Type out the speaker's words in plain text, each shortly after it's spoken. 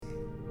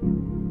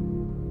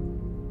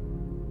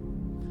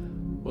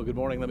Well, good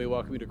morning. Let me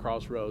welcome you to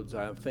Crossroads.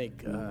 I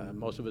think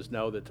most of us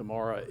know that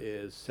tomorrow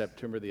is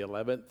September the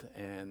 11th,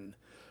 and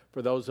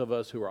for those of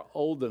us who are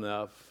old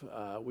enough,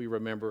 we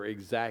remember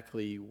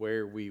exactly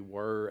where we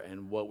were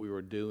and what we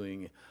were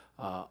doing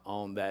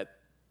on that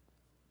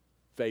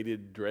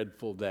fated,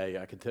 dreadful day.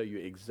 I can tell you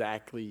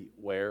exactly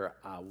where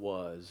I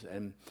was.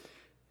 And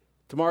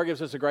tomorrow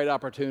gives us a great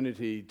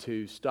opportunity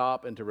to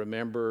stop and to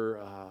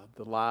remember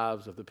the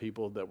lives of the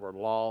people that were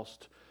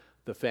lost,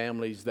 the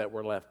families that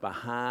were left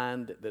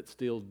behind that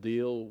still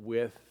deal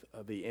with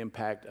the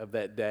impact of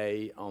that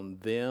day on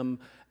them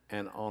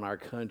and on our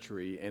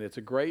country. And it's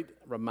a great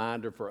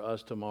reminder for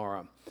us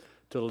tomorrow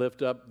to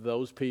lift up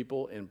those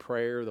people in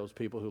prayer, those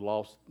people who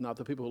lost, not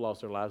the people who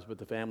lost their lives, but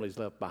the families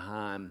left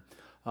behind.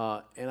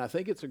 And I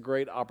think it's a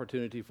great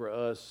opportunity for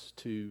us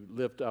to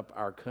lift up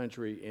our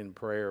country in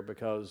prayer,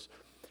 because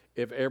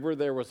if ever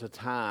there was a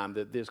time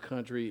that this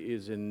country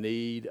is in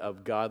need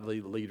of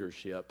godly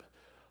leadership,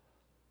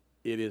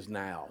 it is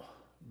now,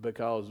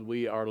 because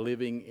we are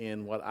living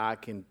in what I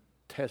can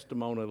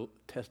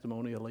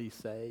testimonially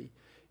say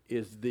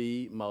is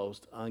the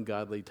most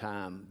ungodly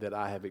time that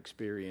I have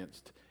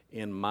experienced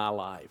in my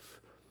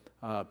life.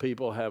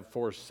 People have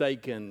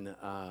forsaken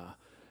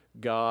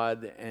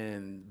God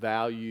and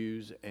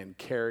values and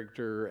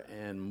character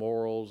and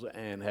morals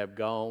and have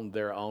gone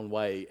their own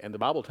way. And the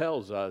Bible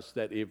tells us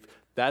that if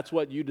that's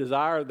what you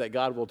desire, that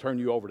God will turn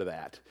you over to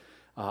that.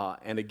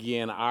 And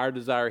again, our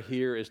desire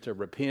here is to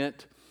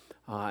repent.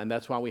 And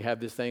that's why we have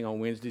this thing on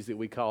Wednesdays that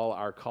we call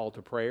our call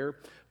to prayer,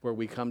 where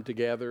we come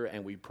together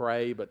and we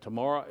pray. But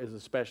tomorrow is a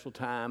special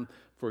time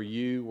for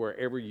you,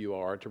 wherever you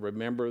are, to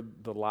remember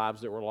the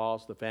lives that were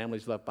lost, the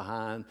families left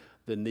behind,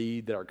 the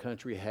need that our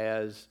country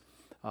has,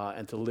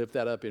 and to lift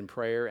that up in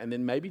prayer. And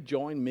then maybe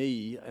join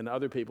me and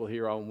other people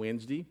here on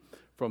Wednesday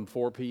from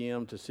 4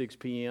 p.m. to 6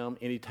 p.m.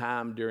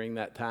 anytime during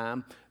that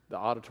time. The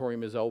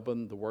auditorium is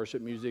open, the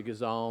worship music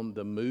is on,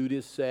 the mood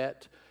is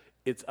set.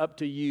 It's up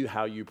to you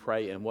how you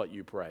pray and what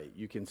you pray.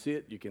 You can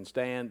sit, you can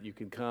stand, you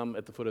can come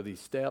at the foot of these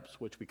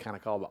steps, which we kind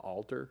of call the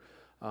altar.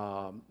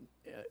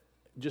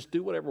 Just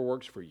do whatever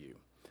works for you.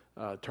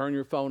 Turn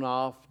your phone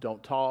off,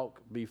 don't talk,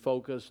 be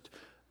focused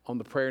on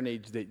the prayer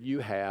needs that you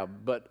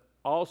have, but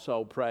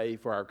also pray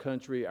for our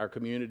country, our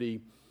community,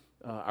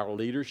 our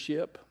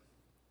leadership,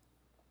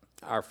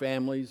 our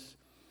families,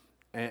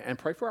 and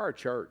pray for our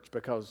church,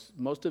 because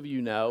most of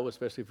you know,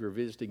 especially if you're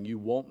visiting, you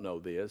won't know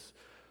this.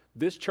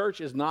 This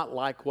church is not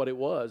like what it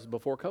was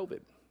before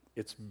COVID.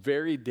 It's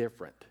very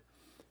different.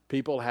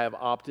 People have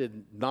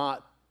opted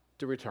not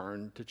to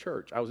return to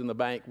church. I was in the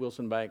bank,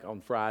 Wilson Bank,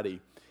 on Friday,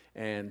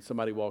 and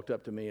somebody walked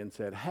up to me and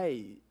said,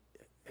 "Hey,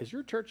 has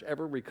your church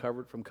ever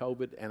recovered from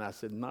COVID?" And I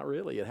said, "Not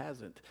really, it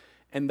hasn't."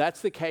 And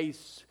that's the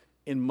case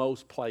in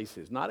most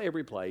places. Not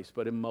every place,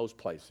 but in most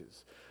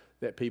places,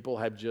 that people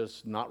have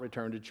just not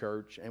returned to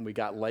church, and we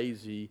got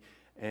lazy,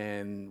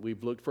 and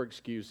we've looked for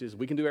excuses.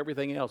 We can do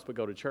everything else but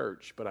go to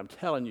church. But I'm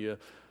telling you,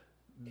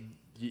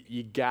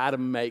 you got to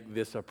make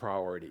this a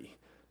priority.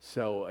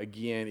 So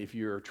again, if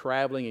you're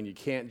traveling and you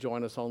can't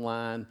join us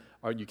online,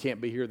 or you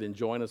can't be here, then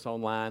join us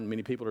online.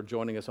 Many people are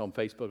joining us on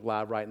Facebook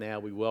Live right now.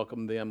 We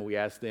welcome them. We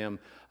ask them,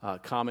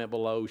 comment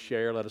below,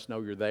 share, let us know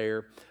you're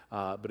there.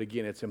 But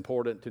again, it's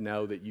important to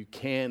know that you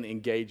can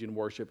engage in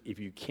worship if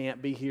you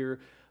can't be here.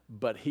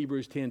 But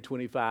Hebrews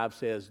 10:25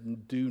 says,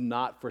 do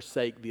not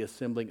forsake the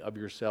assembling of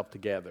yourself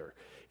together.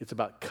 It's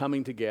about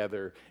coming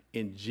together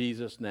in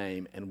Jesus'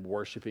 name and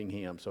worshiping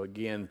Him. So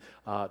again,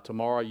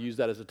 tomorrow, use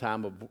that as a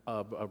time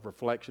of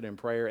reflection and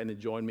prayer, and then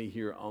join me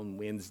here on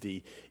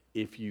Wednesday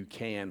if you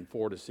can,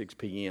 4 to 6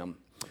 p.m.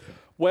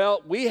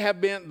 Well, we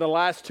have been, the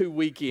last 2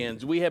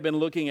 weekends, we have been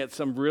looking at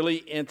some really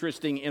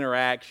interesting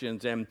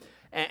interactions,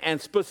 and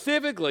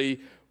specifically,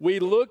 we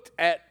looked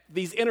at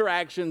these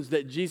interactions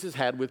that Jesus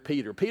had with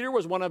Peter. Peter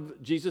was one of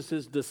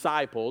Jesus'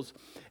 disciples,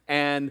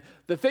 and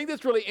the thing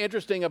that's really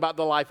interesting about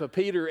the life of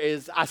Peter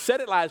is, I said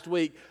it last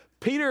week,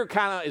 Peter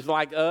kind of is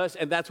like us,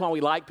 and that's why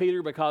we like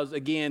Peter, because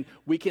again,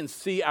 we can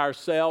see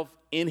ourselves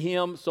in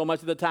him so much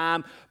of the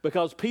time,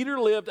 because Peter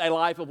lived a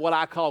life of what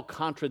I call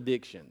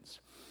contradictions.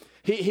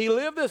 He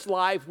lived this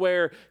life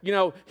where,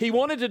 he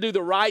wanted to do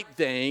the right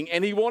thing,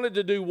 and he wanted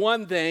to do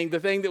one thing, the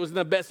thing that was in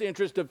the best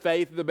interest of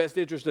faith, the best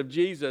interest of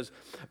Jesus.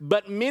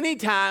 But many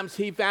times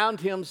he found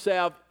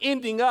himself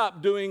ending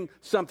up doing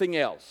something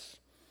else.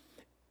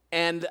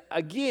 And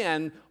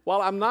again,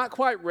 while I'm not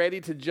quite ready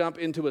to jump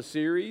into a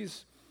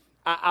series,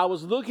 I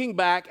was looking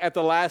back at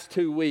the last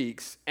 2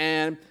 weeks,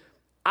 and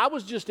I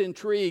was just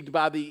intrigued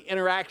by the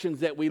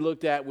interactions that we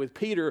looked at with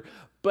Peter.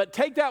 But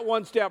take that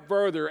one step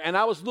further, and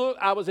I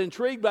was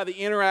intrigued by the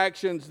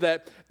interactions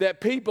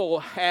that people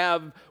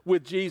have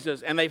with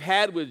Jesus, and they've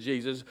had with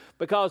Jesus,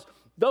 because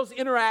those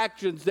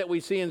interactions that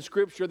we see in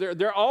Scripture,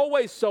 they're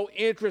always so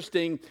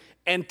interesting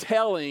and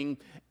telling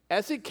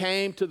as it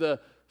came to the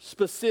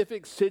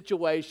specific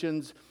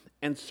situations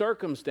and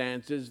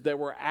circumstances that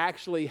were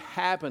actually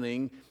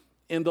happening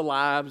in the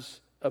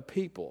lives of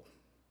people.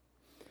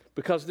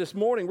 Because this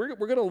morning, we're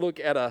going to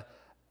look at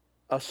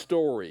a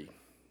story.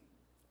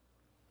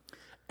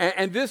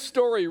 And this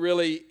story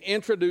really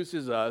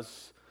introduces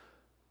us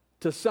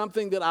to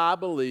something that I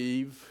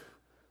believe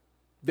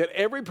that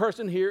every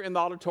person here in the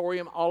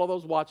auditorium, all of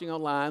those watching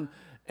online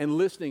and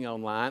listening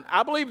online,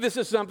 I believe this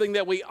is something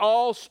that we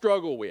all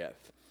struggle with.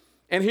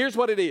 And here's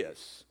what it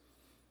is.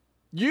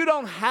 You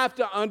don't have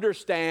to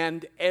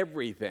understand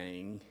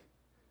everything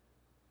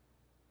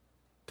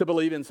to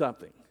believe in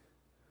something.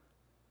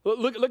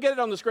 Look at it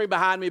on the screen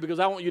behind me because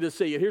I want you to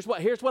see it. Here's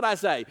what I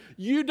say.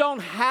 You don't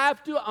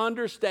have to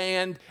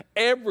understand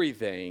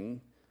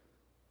everything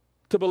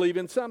to believe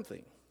in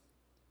something.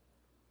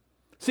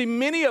 See,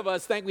 many of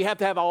us think we have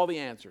to have all the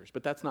answers,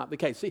 but that's not the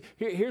case. See,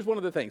 here's one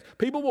of the things.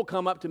 People will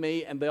come up to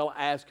me and they'll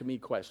ask me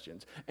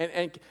questions.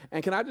 And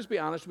can I just be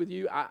honest with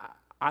you?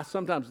 I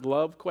sometimes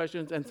love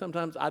questions and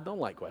sometimes I don't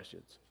like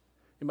questions.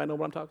 Anybody know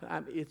what I'm talking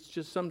about? It's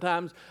just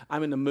sometimes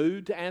I'm in the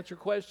mood to answer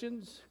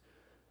questions.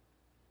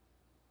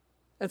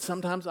 And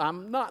sometimes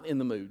I'm not in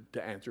the mood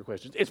to answer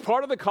questions. It's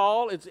part of the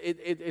call.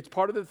 It's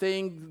part of the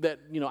thing that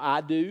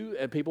I do,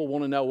 and people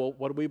want to know, well,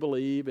 what do we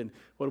believe, and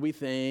what do we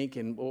think,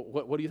 and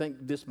what do you think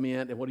this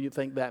meant, and what do you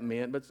think that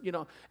meant? But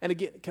and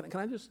again, can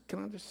I just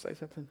say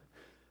something?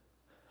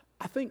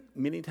 I think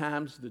many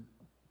times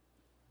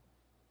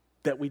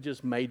that we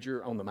just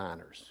major on the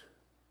minors.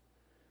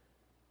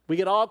 We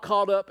get all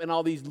caught up in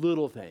all these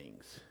little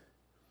things.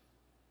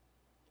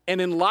 And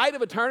in light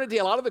of eternity,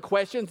 a lot of the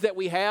questions that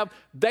we have,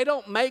 they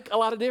don't make a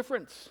lot of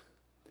difference.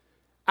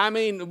 I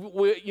mean,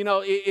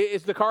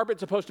 is the carpet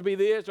supposed to be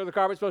this or the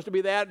carpet supposed to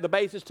be that? The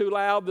bass is too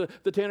loud,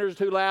 the tenor is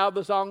too loud,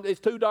 the song is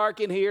too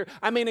dark in here.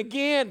 I mean,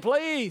 again,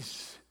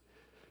 please.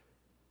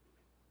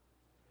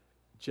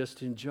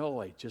 Just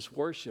enjoy, just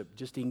worship,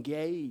 just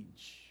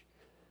engage.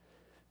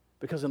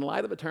 Because in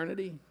light of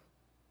eternity,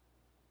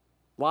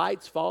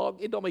 lights, fog,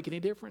 it don't make any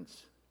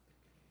difference.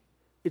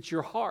 It's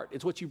your heart.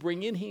 It's what you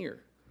bring in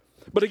here.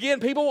 But again,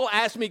 people will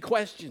ask me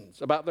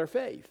questions about their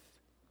faith.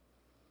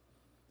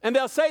 And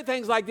they'll say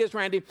things like this,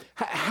 Randy,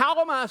 how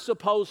am I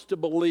supposed to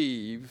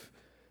believe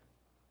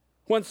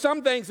when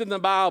some things in the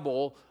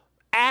Bible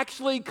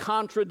actually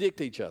contradict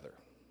each other?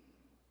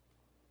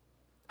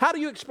 How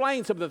do you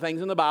explain some of the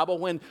things in the Bible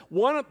when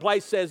one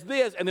place says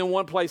this and then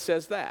one place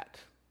says that?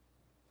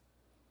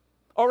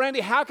 Or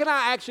Randy, how can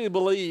I actually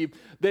believe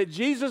that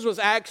Jesus was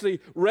actually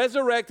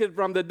resurrected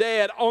from the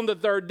dead on the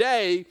third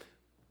day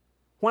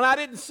when I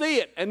didn't see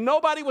it and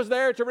nobody was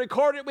there to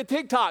record it with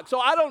TikTok? So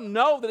I don't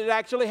know that it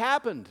actually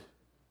happened.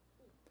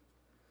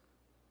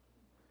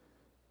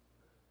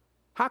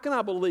 How can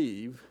I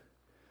believe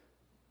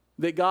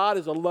that God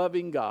is a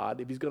loving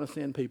God if He's going to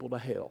send people to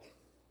hell?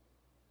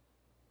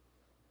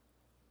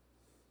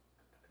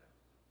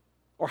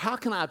 Or how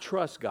can I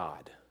trust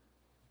God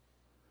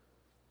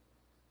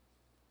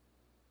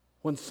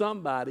when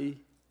somebody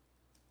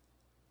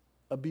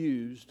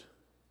abused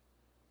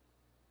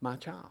my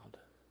child?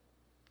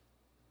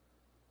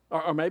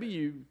 Or maybe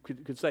you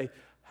could say,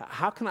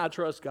 how can I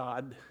trust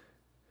God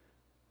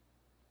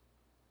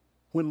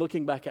when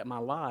looking back at my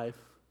life,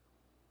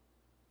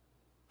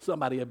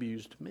 somebody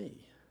abused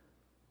me?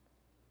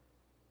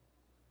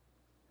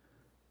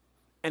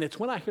 And it's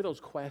when I hear those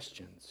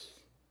questions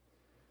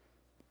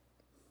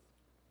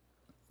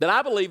that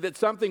I believe that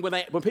something,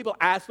 when people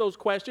ask those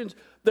questions,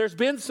 there's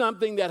been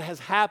something that has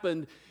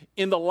happened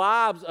in the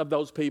lives of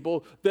those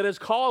people that has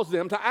caused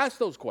them to ask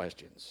those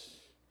questions.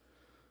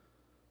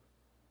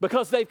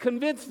 Because they've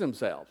convinced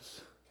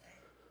themselves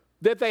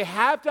that they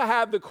have to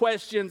have the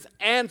questions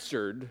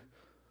answered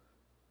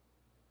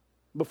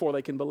before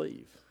they can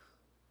believe.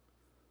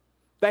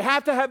 They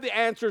have to have the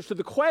answers to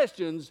the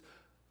questions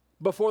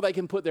before they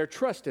can put their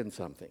trust in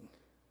something.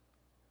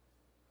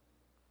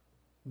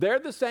 They're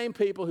the same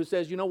people who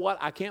says, you know what,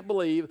 I can't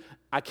believe,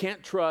 I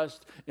can't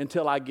trust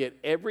until I get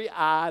every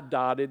I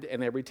dotted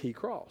and every T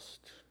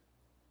crossed.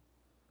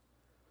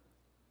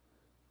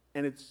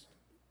 And it's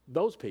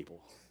those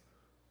people,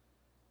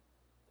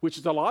 which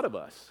is a lot of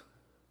us.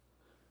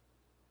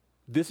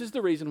 This is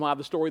the reason why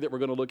the story that we're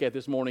going to look at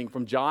this morning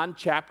from John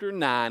chapter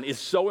 9 is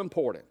so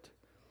important.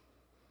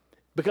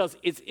 Because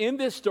it's in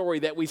this story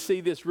that we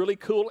see this really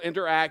cool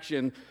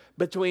interaction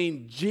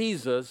between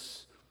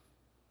Jesus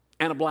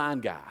and a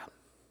blind guy.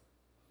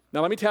 Now,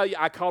 let me tell you,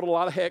 I caught a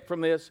lot of heck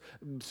from this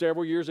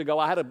several years ago.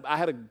 I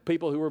had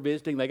people who were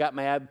visiting. They got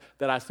mad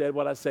that I said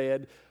what I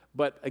said.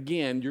 But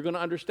again, you're going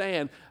to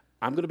understand,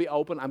 I'm going to be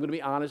open. I'm going to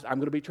be honest. I'm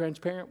going to be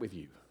transparent with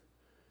you.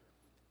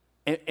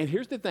 And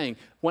here's the thing.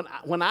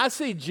 When I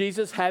see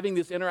Jesus having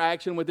this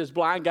interaction with this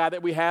blind guy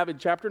that we have in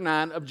chapter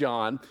 9 of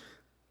John,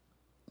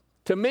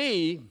 to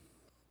me,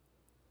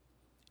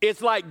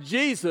 it's like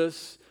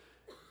Jesus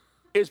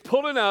is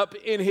pulling up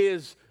in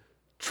his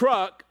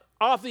truck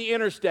off the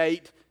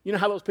interstate. You know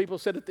how those people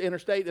sit at the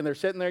interstate and they're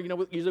sitting there,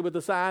 usually with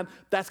the sign?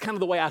 That's kind of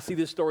the way I see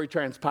this story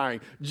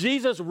transpiring.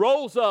 Jesus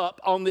rolls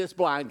up on this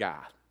blind guy.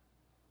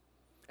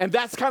 And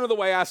that's kind of the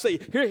way I see.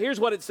 Here's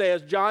what it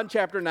says, John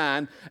chapter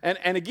 9.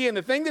 And again,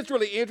 the thing that's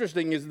really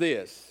interesting is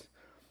this.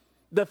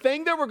 The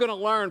thing that we're going to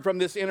learn from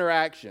this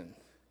interaction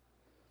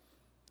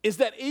is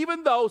that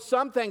even though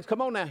some things, come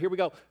on now, here we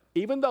go.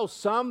 even though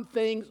some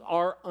things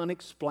are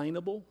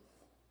unexplainable,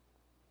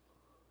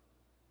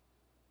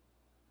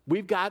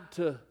 we've got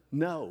to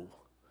know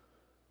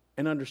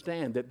and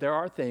understand that there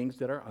are things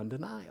that are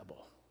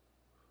undeniable.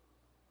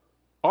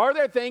 Are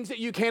there things that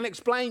you can't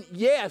explain?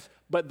 Yes,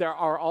 but there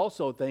are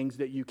also things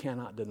that you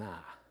cannot deny.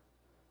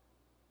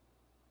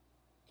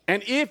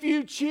 And if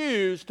you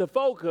choose to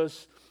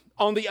focus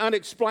on the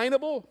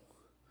unexplainable,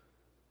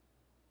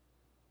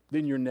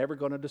 then you're never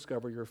going to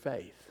discover your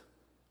faith.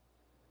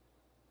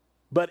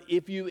 But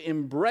if you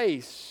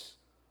embrace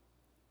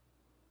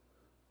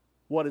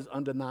what is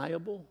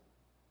undeniable,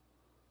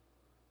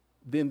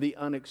 then the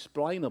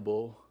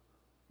unexplainable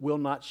will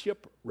not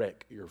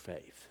shipwreck your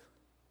faith.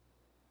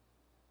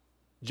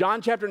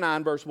 John chapter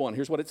 9, verse 1,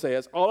 here's what it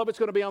says. All of it's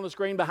going to be on the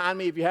screen behind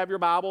me. If you have your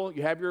Bible,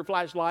 you have your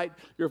flashlight,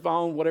 your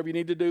phone, whatever you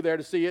need to do there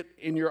to see it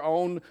in your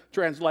own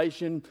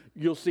translation,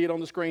 you'll see it on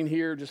the screen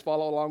here. Just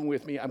follow along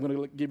with me. I'm going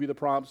to give you the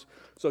prompts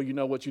so you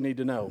know what you need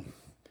to know.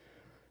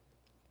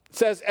 It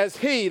says, as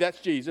he,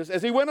 that's Jesus,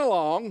 as he went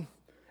along,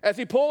 as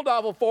he pulled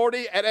off of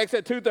 40 at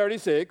exit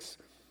 236,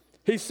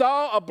 he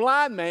saw a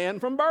blind man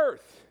from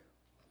birth.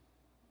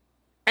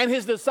 And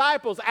his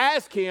disciples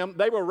asked him,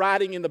 they were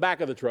riding in the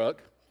back of the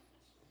truck,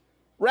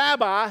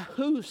 Rabbi,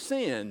 who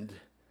sinned,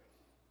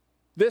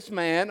 this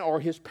man or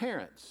his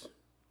parents,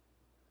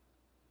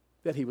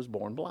 that he was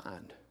born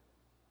blind?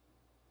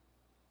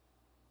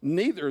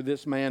 Neither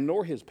this man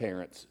nor his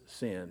parents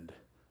sinned,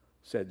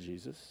 said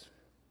Jesus.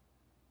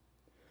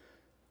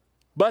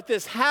 But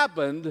this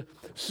happened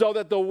so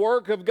that the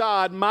work of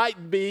God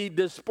might be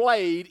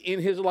displayed in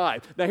his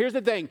life. Now, here's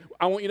the thing.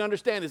 I want you to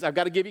understand this. I've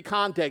got to give you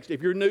context.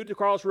 If you're new to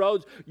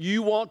Crossroads,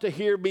 you want to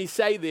hear me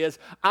say this.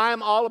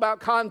 I'm all about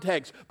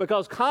context,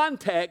 because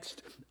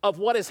context of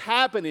what is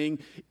happening,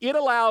 it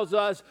allows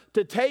us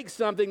to take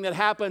something that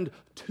happened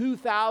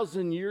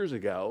 2,000 years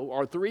ago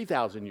or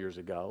 3,000 years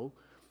ago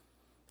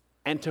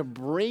and to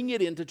bring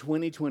it into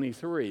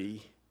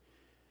 2023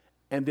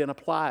 and then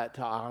apply it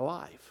to our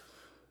life.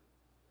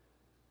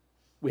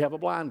 We have a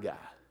blind guy.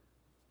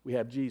 We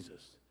have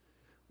Jesus.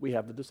 We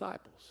have the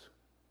disciples.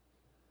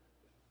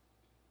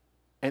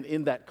 And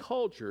in that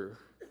culture,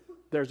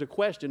 there's a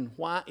question,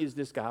 why is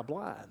this guy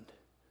blind?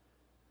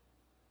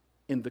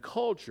 In the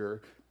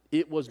culture,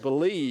 it was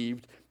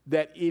believed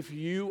that if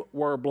you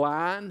were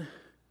blind,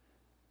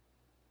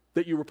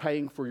 that you were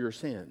paying for your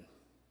sin.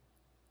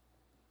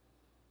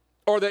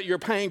 Or that you're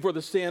paying for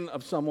the sin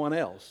of someone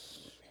else.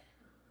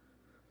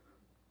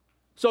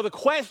 So the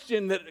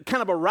question that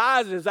kind of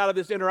arises out of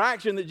this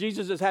interaction that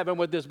Jesus is having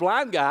with this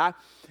blind guy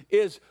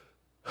is,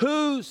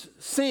 whose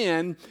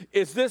sin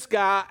is this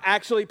guy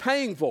actually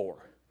paying for?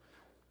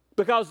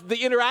 Because the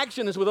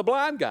interaction is with a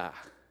blind guy.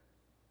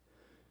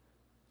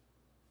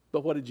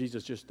 But what did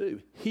Jesus just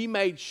do? He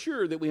made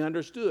sure that we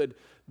understood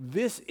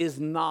this is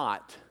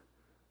not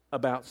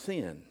about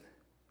sin.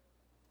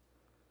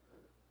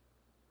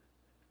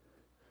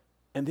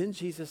 And then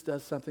Jesus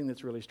does something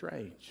that's really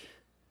strange.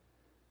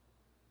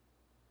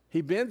 He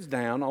bends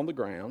down on the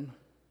ground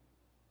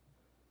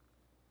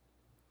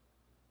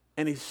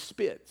and he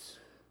spits.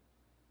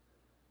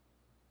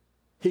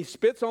 He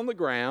spits on the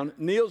ground,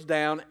 kneels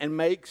down, and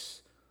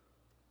makes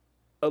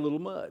a little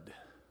mud.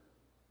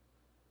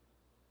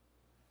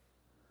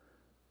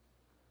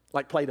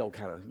 Like Play-Doh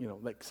kind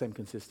of, like same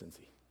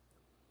consistency.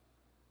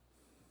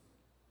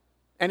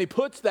 And he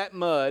puts that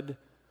mud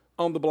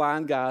on the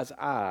blind guy's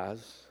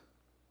eyes.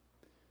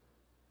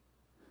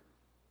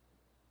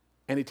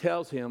 And he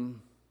tells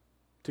him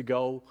to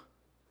go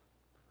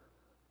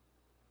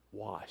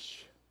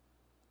wash.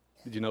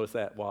 Did you notice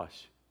that?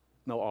 Wash.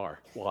 No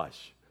R.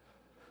 Wash.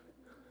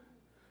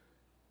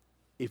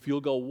 If you'll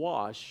go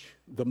wash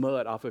the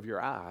mud off of your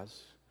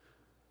eyes,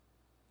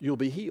 you'll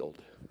be healed.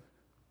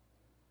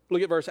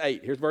 Look at verse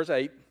 8. Here's verse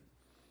 8.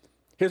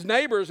 His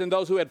neighbors and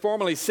those who had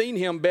formerly seen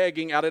him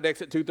begging out at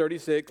exit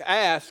 236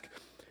 asked,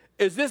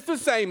 is this the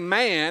same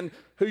man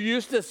who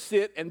used to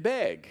sit and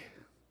beg?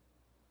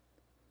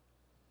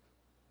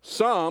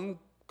 Some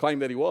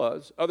claimed that he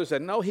was. Others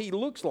said, no, he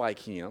looks like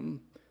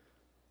him.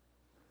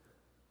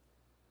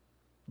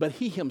 But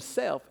he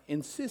himself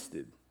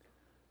insisted,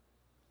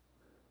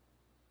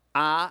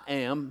 I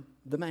am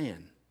the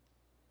man.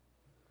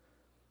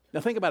 Now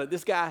think about it.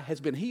 This guy has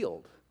been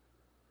healed.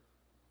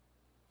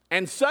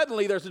 And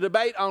suddenly there's a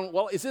debate on,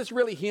 well, is this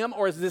really him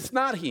or is this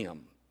not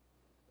him?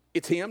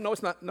 It's him. No,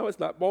 it's not. No, it's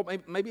not. Well,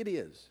 maybe it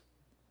is.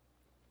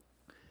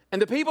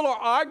 And the people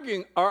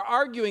are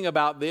arguing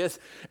about this.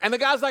 And the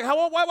guy's like,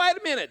 oh, wait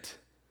a minute.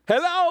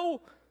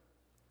 Hello?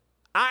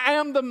 I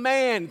am the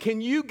man.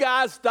 Can you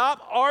guys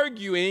stop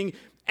arguing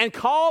and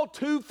call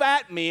two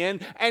fat men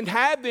and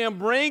have them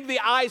bring the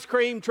ice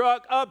cream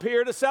truck up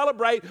here to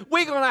celebrate?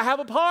 We're going to have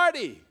a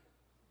party.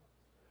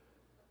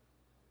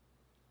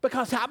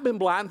 Because I've been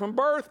blind from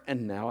birth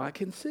and now I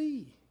can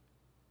see.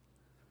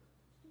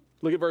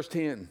 Look at verse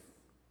 10.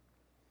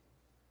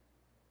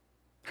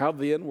 How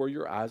then were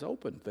your eyes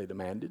opened? They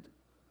demanded.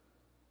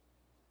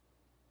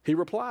 He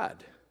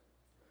replied,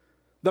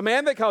 the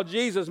man they called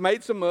Jesus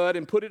made some mud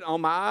and put it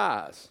on my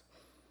eyes.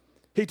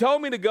 He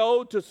told me to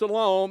go to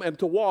Siloam and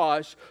to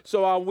wash,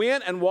 so I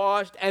went and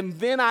washed, and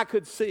then I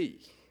could see.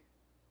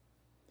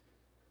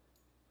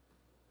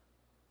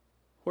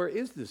 Where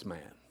is this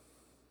man?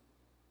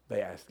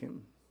 They asked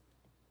him.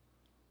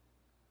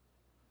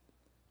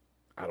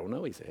 I don't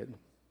know, he said.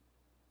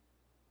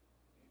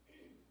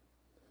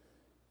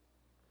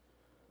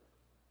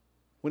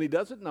 When he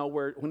doesn't know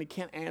when he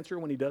can't answer,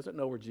 when he doesn't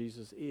know where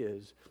Jesus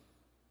is,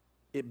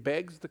 it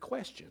begs the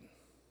question,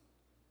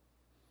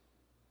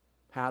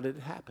 how did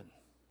it happen?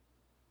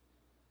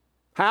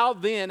 How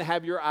then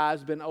have your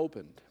eyes been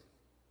opened?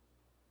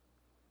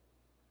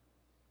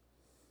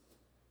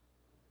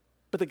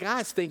 But the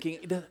guy's thinking,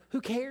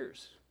 who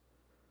cares?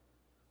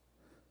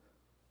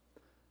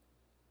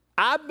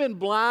 I've been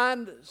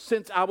blind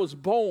since I was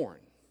born.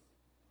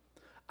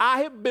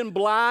 I have been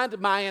blind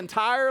my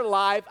entire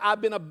life.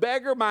 I've been a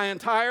beggar my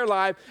entire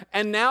life,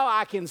 and now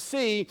I can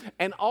see,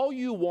 and all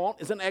you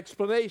want is an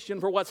explanation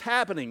for what's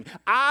happening.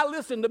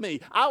 Listen to me.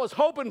 I was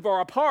hoping for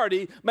a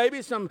party,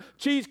 maybe some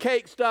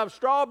cheesecake stuffed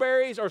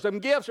strawberries or some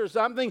gifts or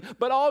something,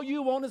 but all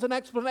you want is an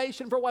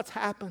explanation for what's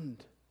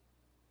happened.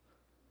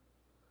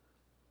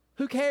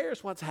 Who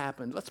cares what's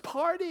happened? Let's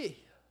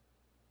party.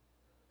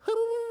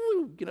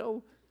 You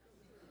know.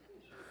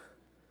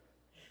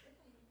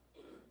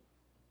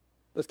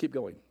 Let's keep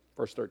going.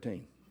 Verse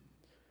 13.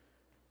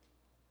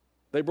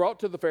 They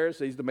brought to the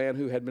Pharisees the man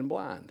who had been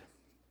blind.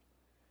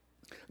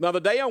 Now, the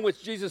day on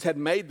which Jesus had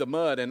made the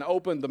mud and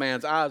opened the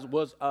man's eyes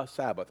was a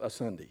Sabbath, a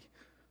Sunday.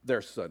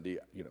 Their Sunday,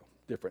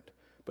 different,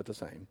 but the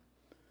same.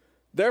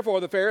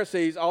 Therefore, the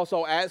Pharisees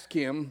also asked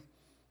him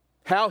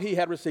how he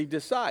had received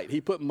his sight.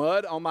 He put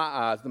mud on my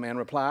eyes, the man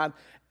replied,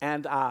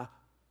 and I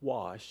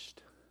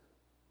washed,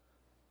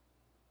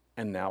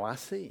 and now I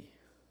see.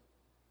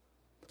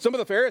 Some of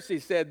the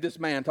Pharisees said, this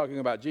man, talking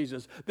about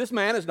Jesus, this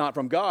man is not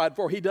from God,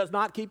 for he does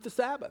not keep the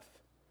Sabbath.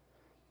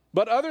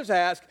 But others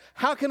ask,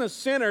 how can a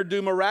sinner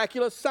do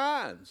miraculous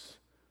signs?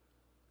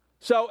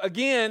 So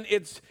again,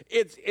 it's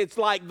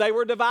like they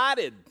were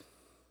divided.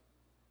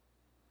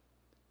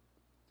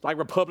 Like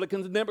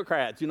Republicans and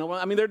Democrats,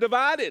 they're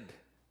divided.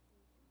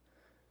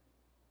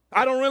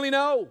 I don't really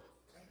know,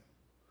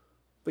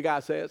 the guy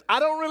says. I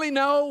don't really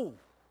know.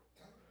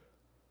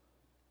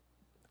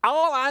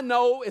 All I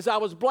know is I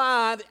was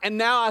blind and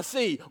now I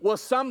see. Will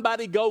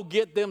somebody go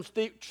get them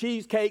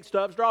cheesecake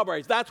stuffed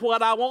strawberries? That's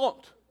what I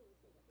want.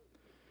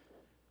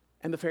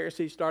 And the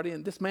Pharisees start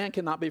in, this man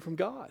cannot be from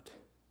God.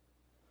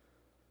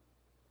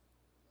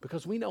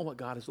 Because we know what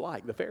God is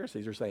like. The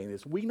Pharisees are saying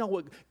this. We know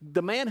what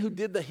the man who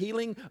did the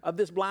healing of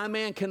this blind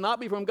man cannot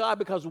be from God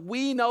because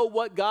we know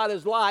what God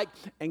is like,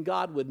 and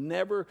God would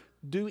never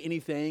do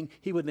anything.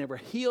 He would never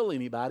heal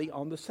anybody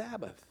on the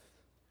Sabbath.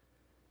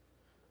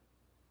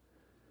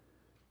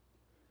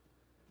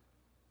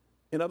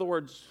 In other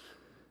words,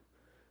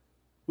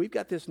 we've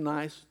got this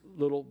nice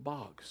little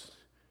box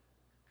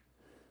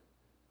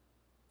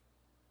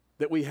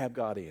that we have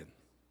God in.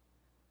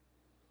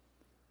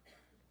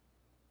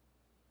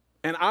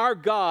 And our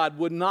God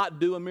would not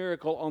do a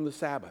miracle on the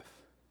Sabbath.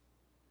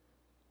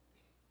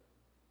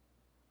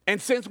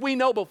 And since we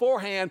know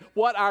beforehand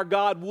what our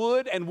God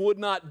would and would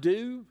not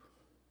do,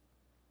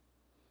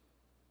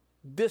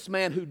 this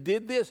man who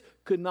did this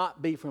could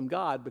not be from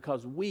God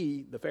because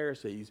we, the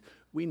Pharisees,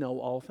 we know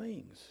all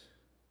things.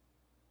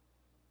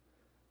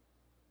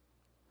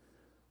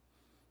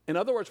 In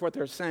other words, what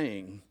they're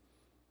saying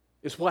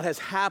is what has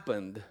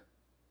happened.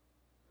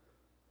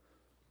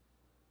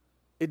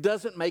 It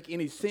doesn't make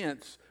any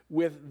sense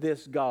with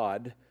this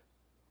God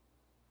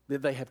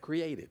that they have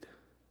created.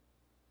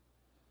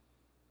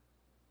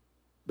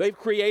 They've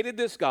created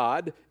this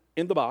God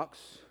in the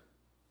box.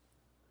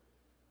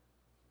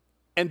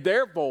 And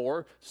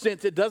therefore,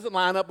 since it doesn't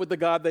line up with the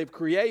God they've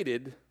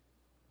created,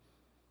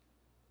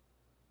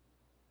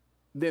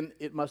 then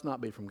it must not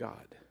be from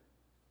God.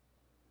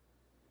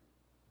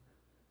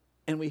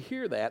 And we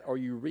hear that, or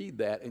you read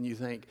that, and you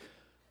think,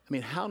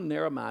 how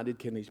narrow-minded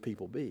can these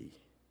people be?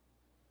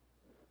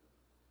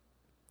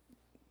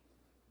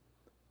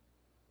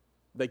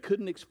 They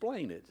couldn't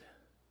explain it.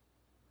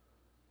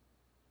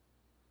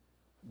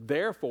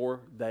 Therefore,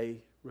 they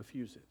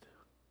refuse it.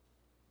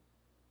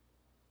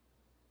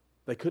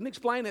 They couldn't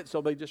explain it,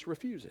 so they just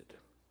refuse it.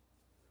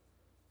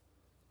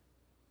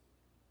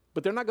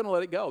 But they're not going to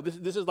let it go.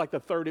 This is like the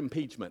third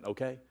impeachment,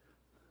 okay?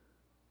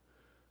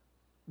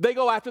 They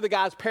go after the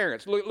guy's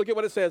parents. Look at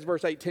what it says,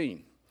 verse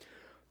 18.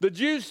 The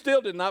Jews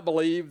still did not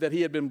believe that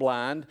he had been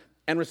blind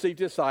and received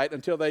his sight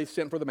until they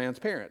sent for the man's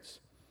parents.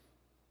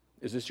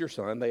 Is this your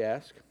son, they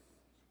ask?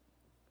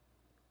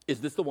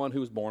 Is this the one who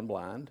was born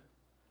blind?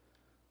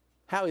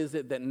 How is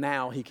it that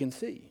now he can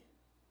see?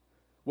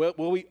 Well,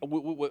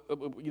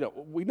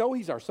 we know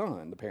he's our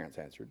son, the parents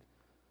answered.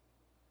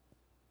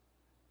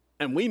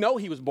 And we know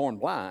he was born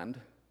blind.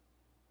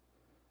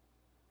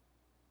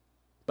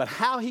 But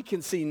how he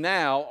can see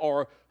now,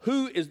 or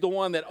who is the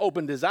one that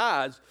opened his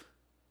eyes,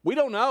 we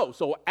don't know.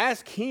 So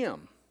ask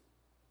him,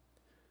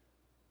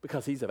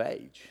 because he's of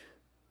age.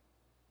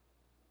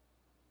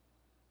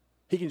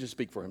 He can just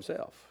speak for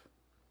himself.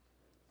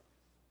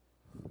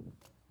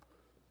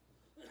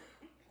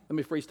 Let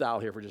me freestyle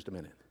here for just a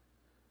minute.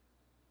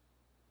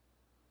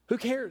 Who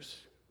cares?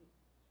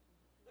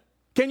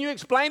 Can you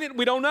explain it?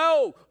 We don't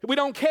know. We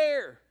don't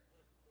care.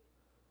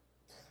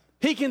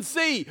 He can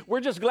see.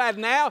 We're just glad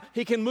now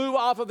he can move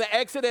off of the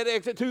exit at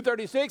exit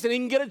 236 and he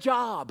can get a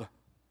job.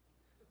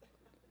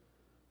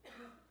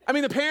 I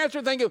mean, the parents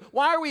are thinking,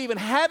 why are we even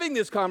having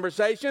this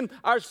conversation?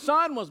 Our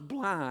son was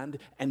blind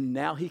and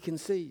now he can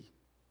see.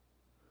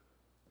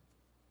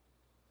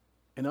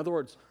 In other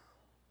words,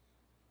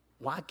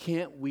 why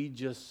can't we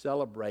just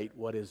celebrate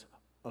what is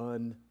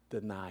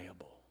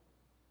undeniable?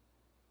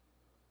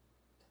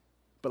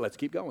 But let's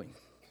keep going.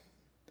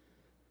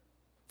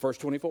 Verse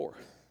 24.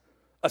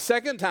 A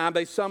second time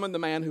they summoned the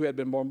man who had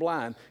been born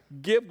blind.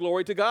 Give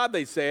glory to God,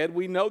 they said.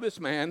 We know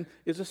this man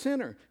is a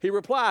sinner. He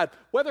replied,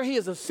 whether he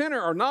is a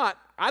sinner or not,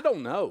 I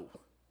don't know.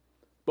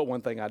 But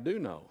one thing I do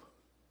know.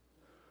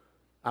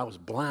 I was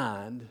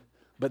blind,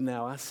 but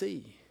now I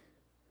see.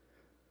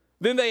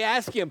 Then they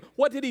asked him,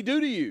 what did he do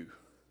to you?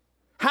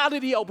 How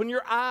did he open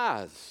your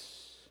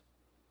eyes?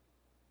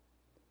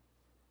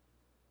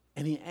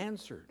 And he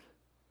answered,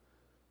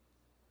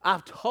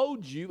 I've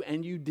told you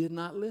and you did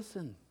not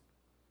listen.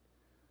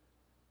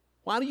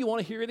 Why do you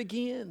want to hear it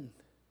again?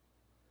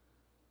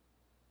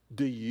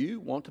 Do you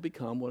want to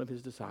become one of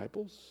his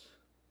disciples?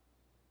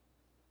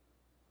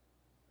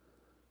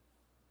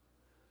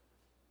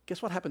 Guess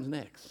what happens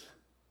next?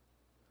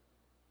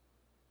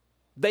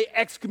 They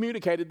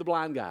excommunicated the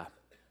blind guy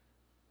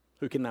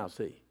who can now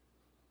see.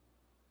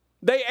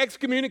 They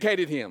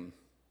excommunicated him.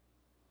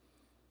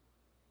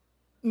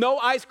 No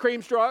ice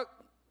cream truck,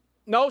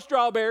 no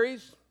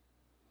strawberries,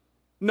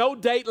 no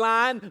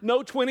Dateline,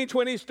 no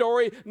 2020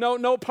 story,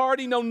 no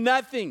party, no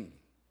nothing.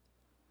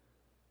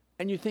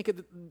 And you think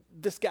of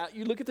this guy,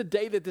 you look at the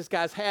day that this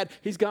guy's had,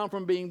 he's gone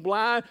from being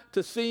blind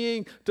to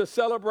seeing to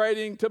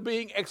celebrating to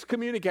being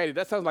excommunicated.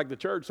 That sounds like the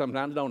church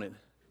sometimes, don't it?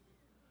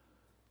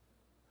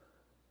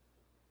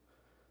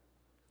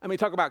 I mean,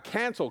 talk about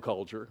cancel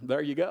culture.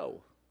 There you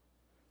go.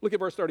 Look at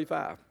verse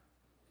 35.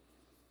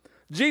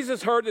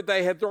 Jesus heard that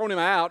they had thrown him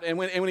out, and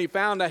when he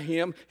found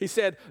him, he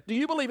said, do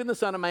you believe in the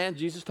Son of Man?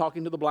 Jesus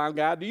talking to the blind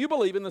guy. Do you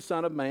believe in the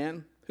Son of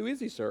Man? Who is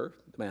he, sir?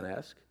 The man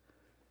asked.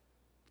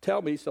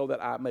 Tell me so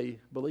that I may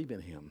believe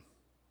in him.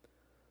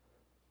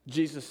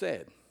 Jesus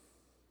said,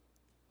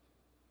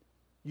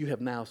 you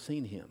have now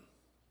seen him.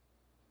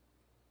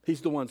 He's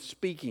the one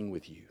speaking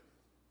with you.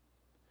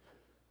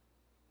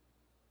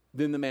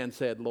 Then the man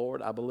said,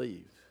 Lord, I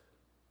believe,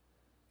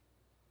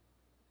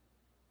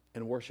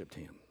 and worshiped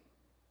him.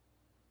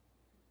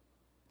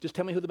 Just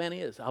tell me who the man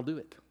is. I'll do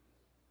it.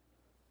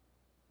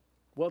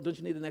 Well, don't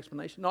you need an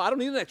explanation? No, I don't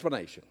need an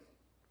explanation.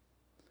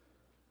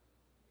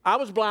 I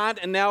was blind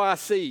and now I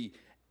see.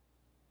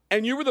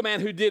 And you were the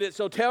man who did it,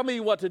 so tell me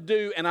what to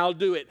do and I'll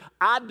do it.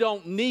 I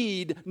don't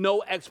need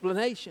no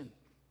explanation.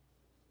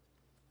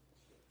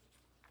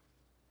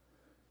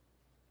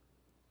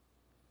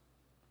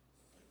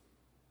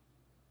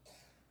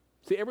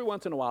 See, every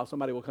once in a while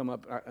somebody will come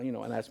up,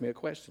 and ask me a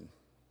question.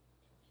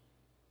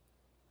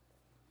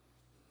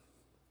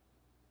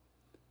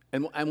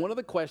 And one of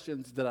the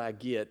questions that I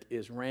get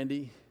is,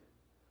 Randy,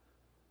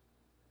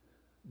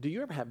 do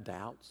you ever have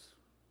doubts?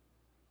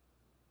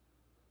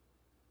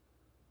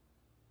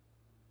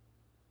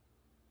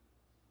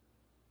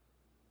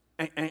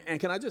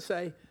 And can I just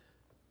say,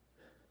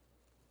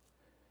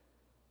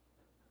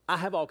 I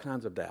have all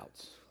kinds of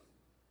doubts.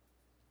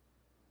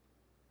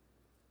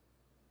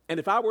 And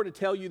if I were to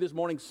tell you this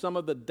morning some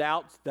of the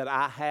doubts that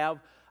I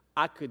have,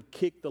 I could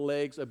kick the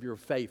legs of your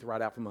faith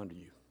right out from under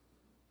you.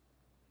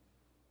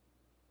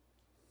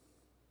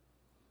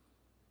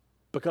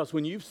 Because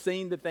when you've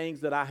seen the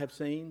things that I have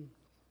seen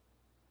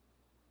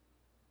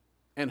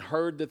and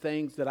heard the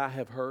things that I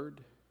have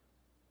heard,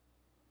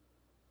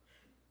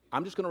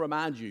 I'm just going to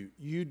remind you,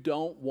 you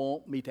don't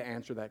want me to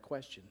answer that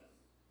question.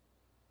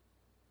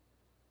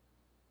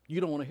 You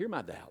don't want to hear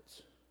my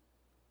doubts.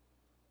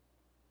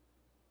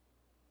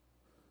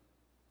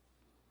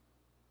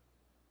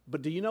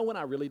 But do you know when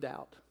I really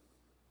doubt?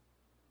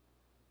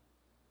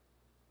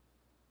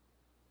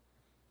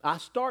 I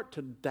start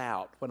to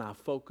doubt when I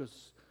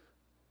focus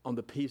on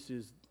the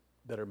pieces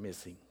that are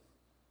missing.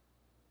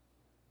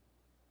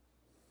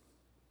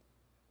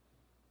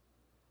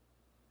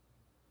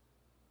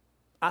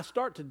 I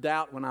start to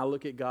doubt when I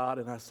look at God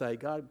and I say,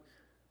 God,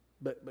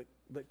 but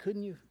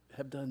couldn't you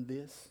have done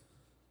this?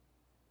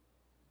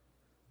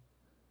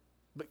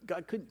 But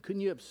God, couldn't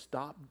you have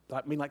stopped?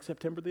 I mean, like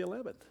September the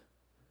 11th.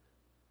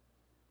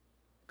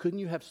 Couldn't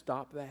you have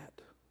stopped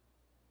that?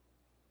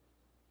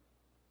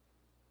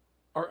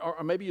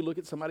 Or maybe you look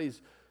at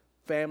somebody's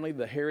family,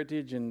 the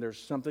heritage, and there's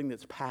something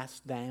that's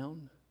passed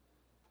down.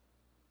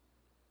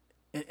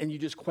 And you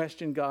just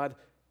question God,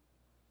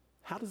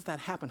 how does that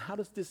happen? How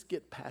does this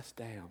get passed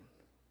down?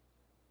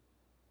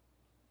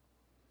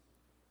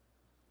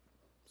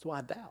 So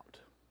I doubt.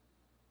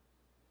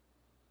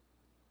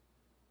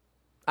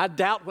 I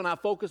doubt when I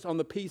focus on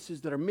the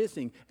pieces that are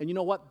missing. And you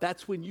know what?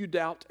 That's when you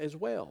doubt as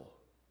well.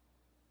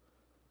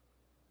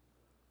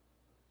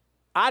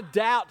 I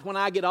doubt when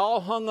I get all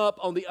hung up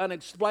on the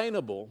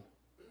unexplainable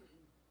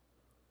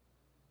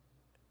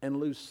and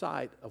lose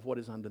sight of what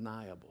is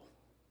undeniable.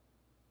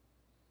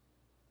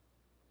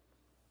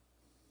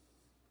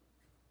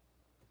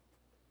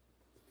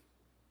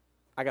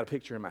 I got a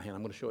picture in my hand.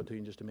 I'm going to show it to you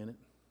in just a minute.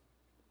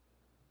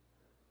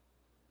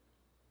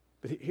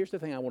 But here's the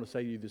thing I want to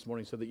say to you this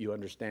morning so that you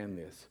understand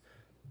this.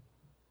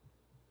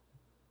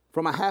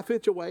 From a half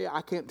inch away,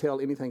 I can't tell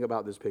anything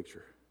about this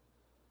picture.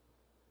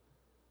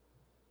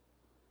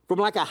 From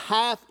like a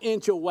half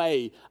inch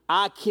away,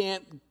 I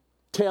can't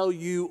tell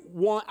you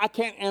I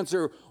can't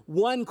answer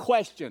one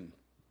question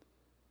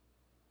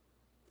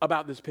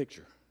about this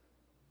picture.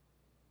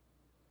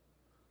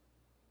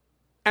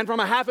 And from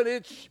a half an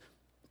inch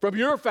from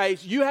your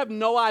face, you have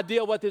no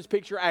idea what this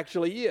picture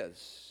actually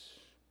is.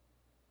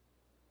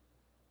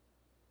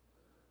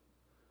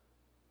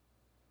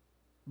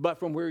 But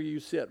from where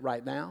you sit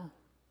right now,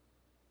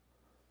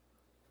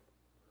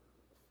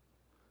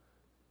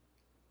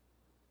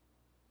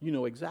 you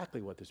know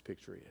exactly what this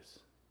picture is.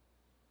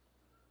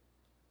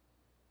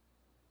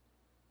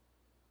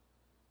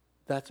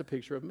 That's a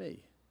picture of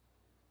me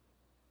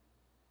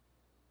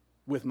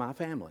with my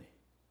family.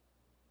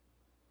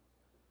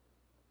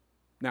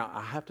 Now,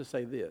 I have to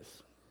say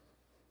this.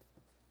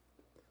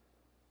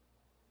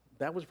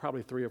 That was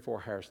probably 3 or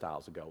 4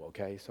 hairstyles ago,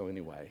 okay? So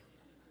anyway.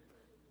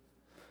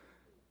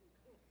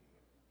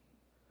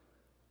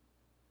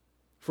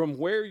 From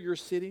where you're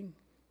sitting,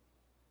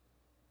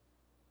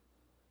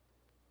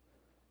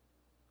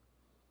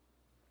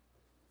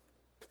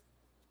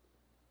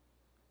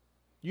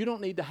 you don't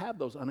need to have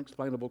those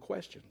unexplainable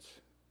questions.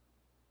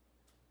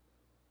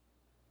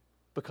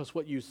 Because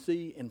what you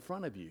see in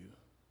front of you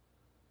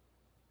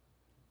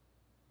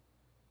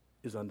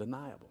is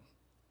undeniable.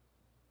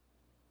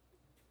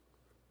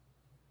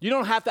 You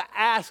don't have to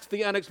ask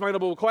the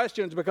unexplainable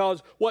questions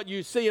because what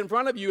you see in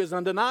front of you is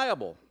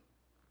undeniable.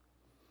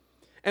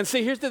 And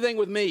see, here's the thing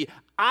with me.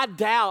 I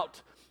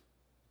doubt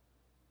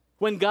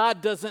when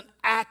God doesn't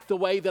act the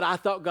way that I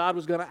thought God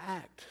was going to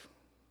act.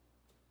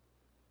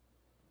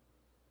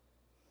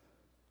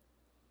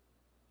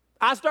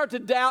 I start to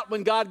doubt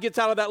when God gets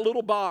out of that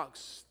little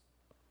box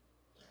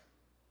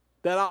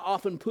that I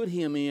often put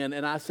him in,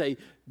 and I say,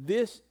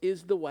 this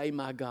is the way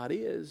my God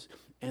is,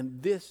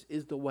 and this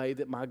is the way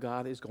that my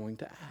God is going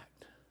to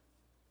act.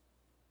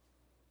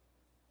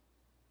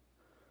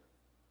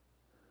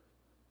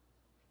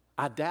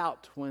 I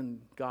doubt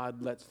when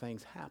God lets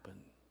things happen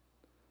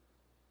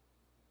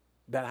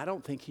that I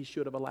don't think he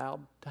should have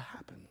allowed to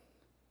happen.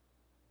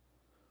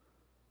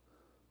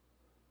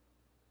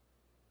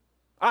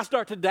 I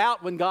start to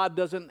doubt when God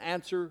doesn't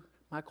answer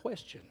my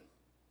question.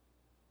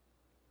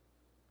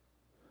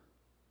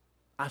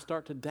 I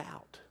start to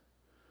doubt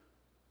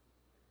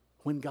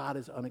when God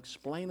is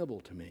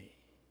unexplainable to me.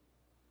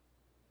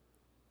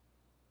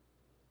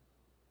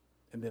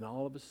 And then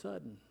all of a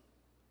sudden,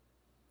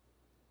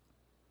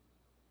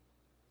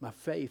 my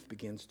faith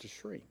begins to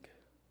shrink.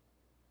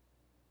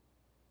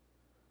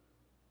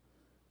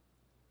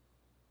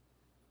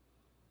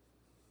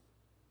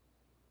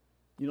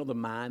 You know the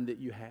mind that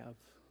you have?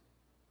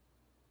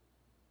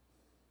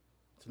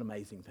 It's an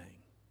amazing thing.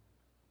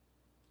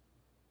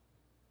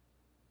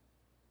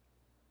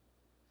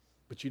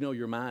 But you know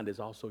your mind is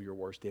also your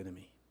worst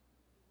enemy.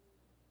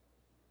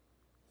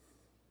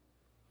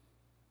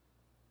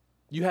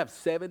 You have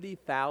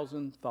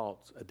 70,000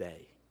 thoughts a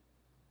day.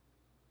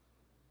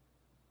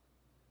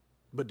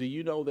 But do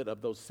you know that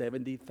of those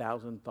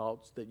 70,000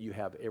 thoughts that you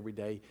have every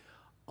day,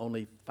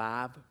 only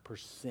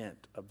 5%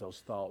 of those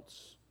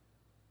thoughts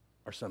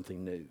are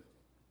something new?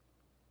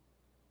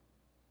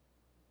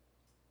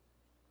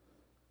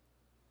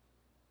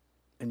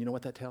 And you know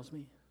what that tells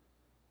me?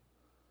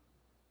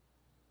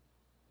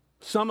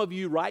 Some of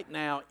you right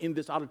now in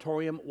this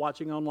auditorium,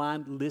 watching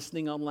online,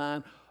 listening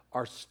online,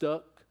 are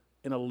stuck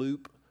in a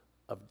loop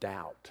of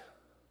doubt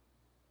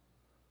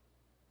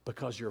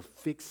because you're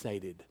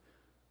fixated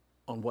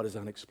on what is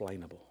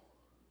unexplainable.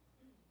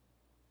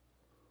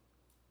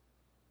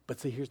 But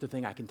see, here's the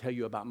thing I can tell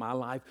you about my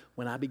life.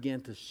 When I began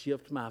to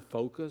shift my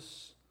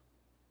focus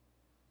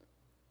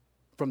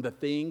from the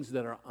things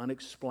that are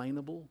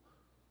unexplainable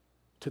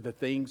to the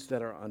things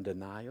that are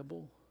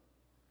undeniable,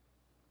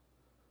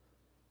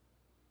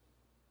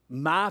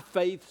 my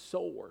faith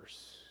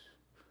soars,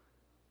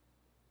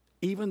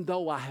 even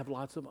though I have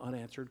lots of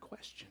unanswered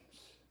questions.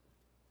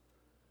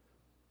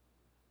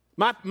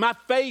 My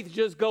faith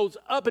just goes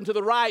up and to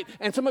the right.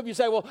 And some of you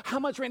say, well,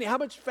 Randy, how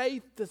much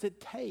faith does it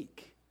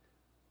take?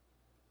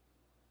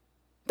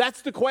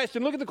 That's the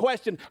question. Look at the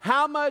question.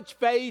 How much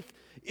faith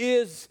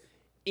is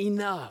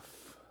enough?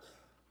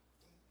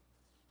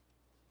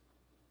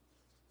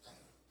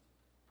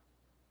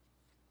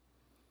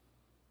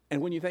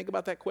 And when you think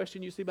about that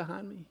question you see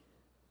behind me,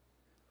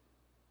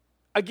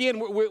 again,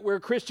 we're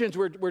Christians,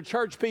 we're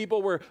church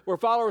people, we're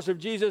followers of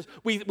Jesus.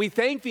 We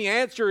think the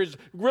answer is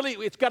really,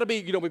 it's got to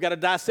be, we've got to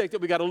dissect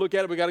it, we've got to look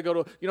at it, we've got to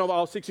go to,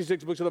 all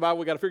 66 books of the Bible,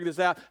 we've got to figure this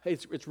out. Hey,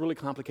 it's really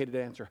complicated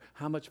to answer.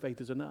 How much faith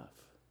is enough?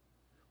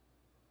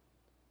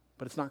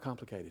 But it's not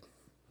complicated.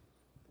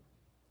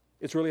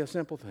 It's really a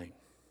simple thing.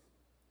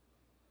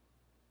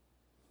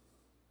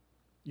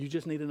 You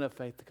just need enough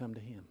faith to come to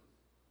Him.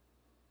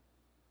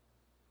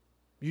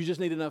 You just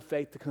need enough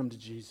faith to come to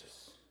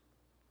Jesus.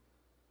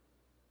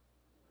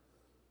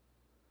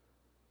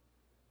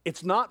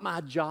 It's not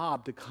my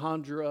job to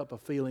conjure up a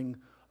feeling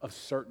of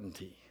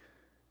certainty.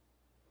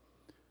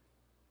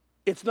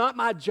 It's not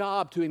my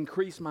job to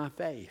increase my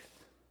faith.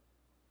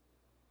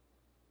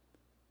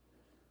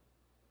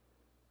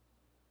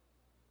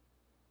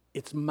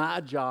 It's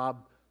my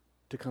job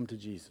to come to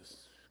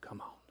Jesus.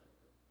 Come on.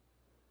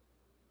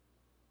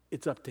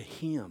 It's up to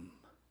Him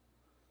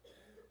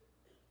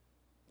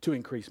to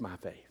increase my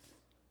faith.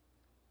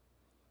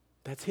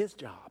 That's His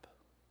job.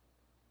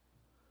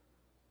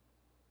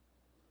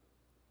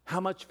 How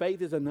much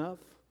faith is enough?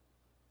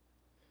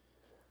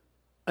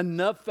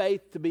 Enough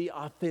faith to be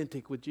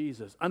authentic with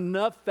Jesus.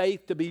 Enough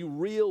faith to be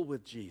real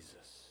with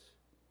Jesus.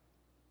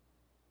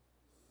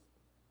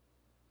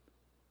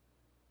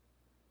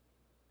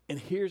 And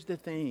here's the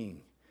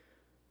thing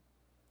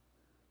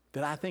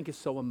that I think is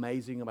so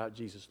amazing about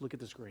Jesus. Look at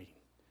the screen.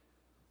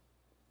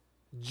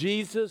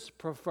 Jesus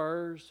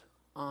prefers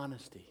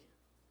honesty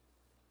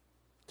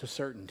to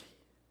certainty.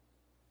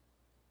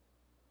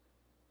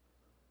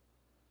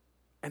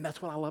 And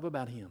that's what I love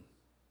about Him.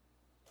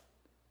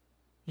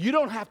 You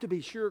don't have to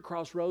be sure,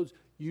 Crossroads.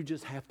 You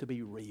just have to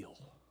be real.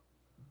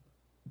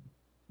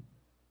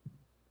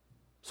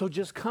 So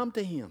just come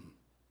to Him.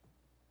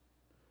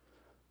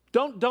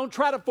 Don't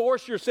try to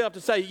force yourself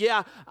to say,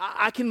 yeah,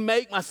 I can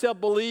make myself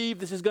believe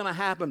this is going to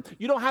happen.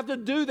 You don't have to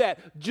do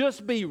that.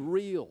 Just be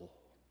real.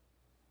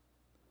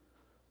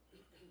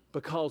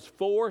 Because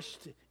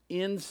forced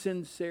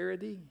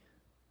insincerity,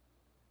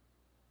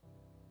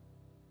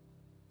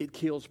 it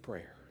kills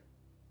prayer.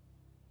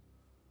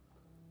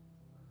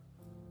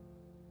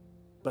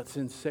 But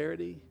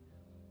sincerity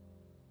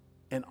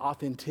and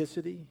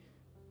authenticity,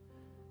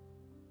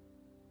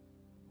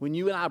 when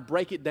you and I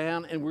break it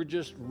down and we're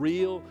just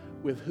real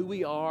with who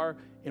we are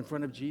in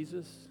front of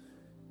Jesus,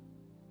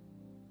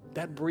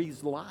 that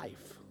breathes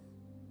life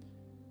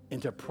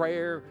into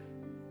prayer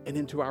and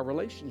into our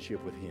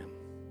relationship with Him.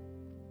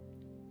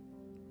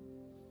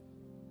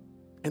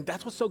 And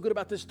that's what's so good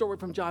about this story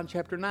from John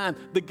chapter 9.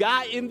 The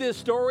guy in this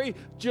story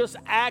just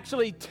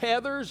actually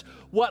tethers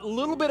what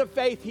little bit of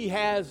faith he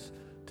has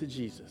to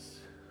Jesus.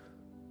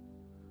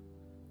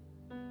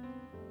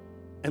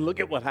 And look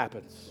at what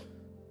happens.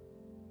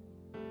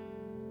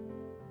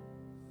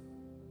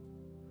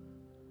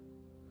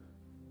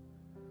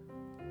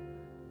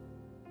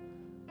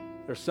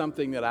 There's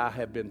something that I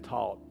have been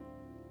taught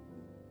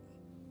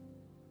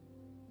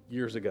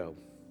years ago.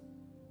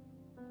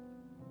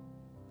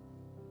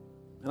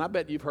 And I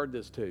bet you've heard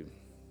this too.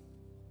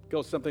 It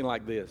goes something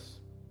like this.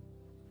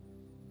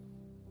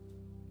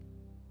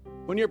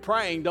 When you're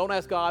praying, don't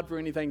ask God for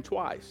anything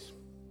twice.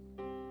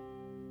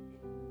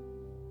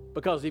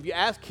 Because if you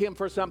ask Him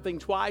for something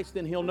twice,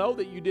 then He'll know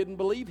that you didn't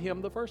believe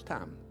Him the first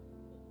time.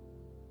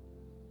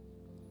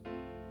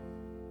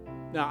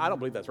 Now, I don't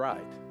believe that's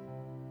right.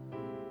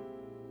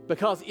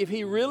 Because if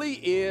He really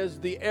is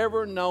the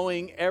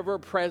ever-knowing,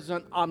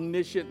 ever-present,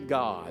 omniscient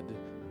God,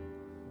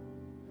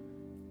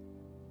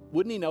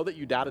 wouldn't He know that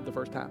you doubted the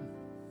first time?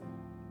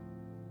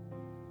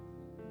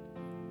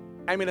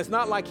 I mean, it's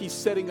not like He's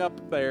sitting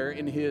up there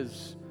in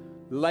His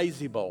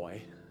lazy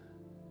boy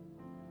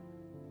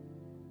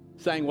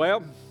saying,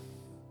 well,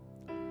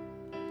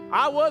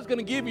 I was going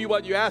to give you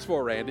what you asked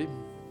for, Randy.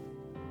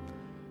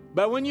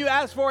 But when you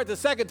asked for it the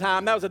second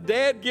time, that was a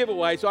dead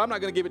giveaway, so I'm not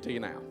going to give it to you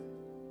now.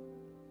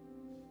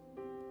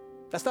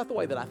 That's not the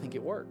way that I think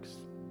it works.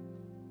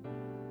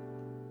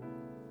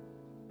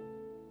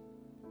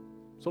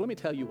 So let me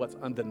tell you what's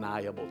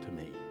undeniable to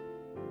me.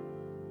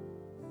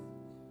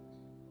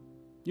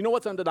 You know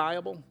what's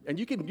undeniable? And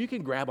you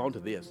can grab onto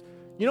this.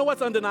 You know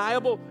what's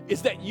undeniable?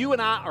 Is that you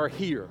and I are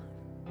here.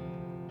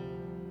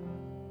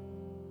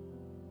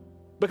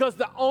 Because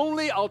the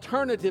only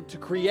alternative to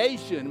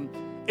creation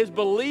is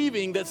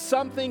believing that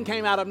something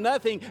came out of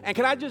nothing. And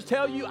can I just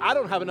tell you, I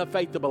don't have enough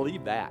faith to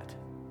believe that.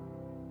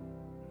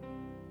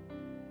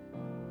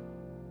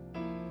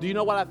 Do you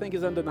know what I think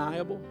is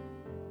undeniable?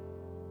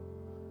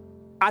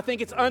 I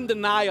think it's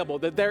undeniable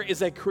that there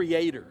is a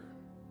creator.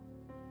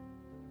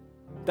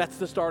 That's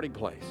the starting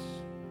place.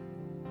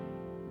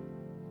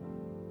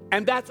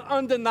 And that's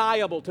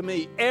undeniable to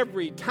me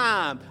every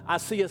time I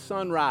see a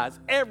sunrise,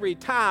 every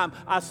time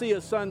I see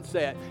a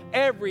sunset,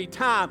 every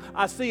time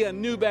I see a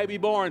new baby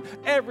born,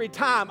 every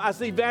time I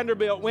see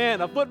Vanderbilt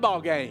win a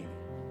football game.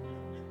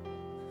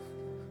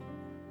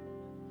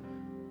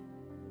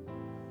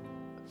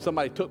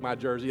 Somebody took my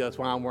jersey, that's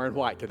why I'm wearing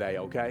white today,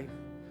 okay?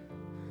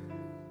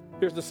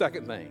 Here's the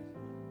second thing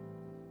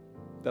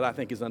that I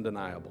think is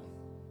undeniable.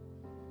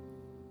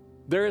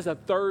 There is a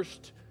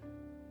thirst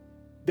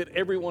that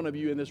every one of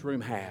you in this room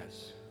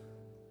has.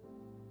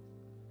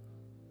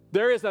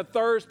 There is a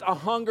thirst, a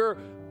hunger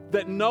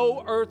that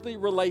no earthly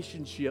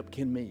relationship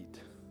can meet.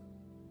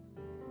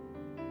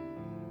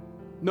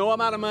 No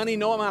amount of money,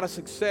 no amount of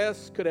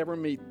success could ever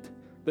meet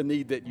the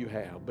need that you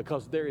have,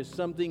 because there is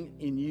something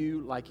in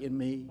you, like in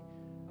me,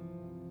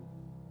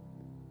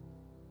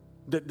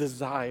 that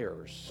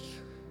desires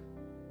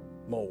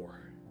more.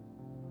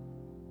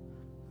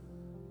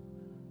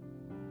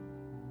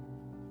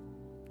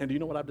 And do you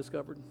know what I've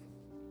discovered?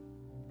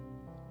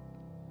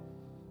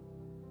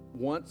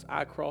 Once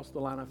I crossed the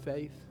line of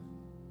faith,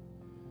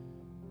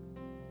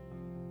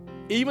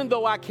 even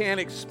though I can't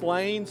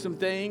explain some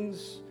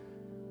things,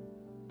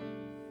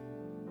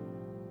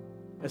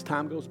 as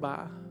time goes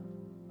by,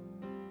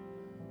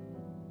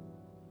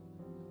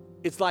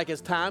 it's like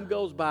as time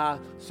goes by,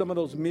 some of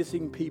those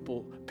missing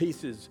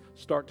pieces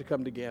start to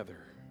come together.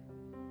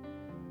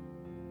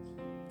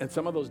 And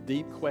some of those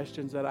deep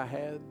questions that I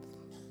had,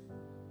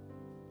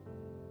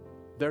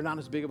 they're not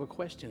as big of a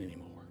question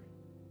anymore.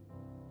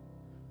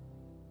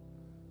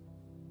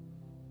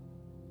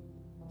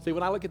 See,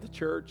 when I look at the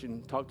church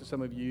and talk to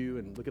some of you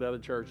and look at other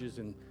churches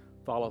and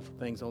follow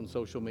things on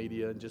social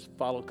media and just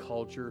follow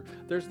culture,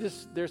 there's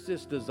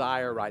this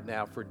desire right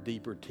now for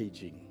deeper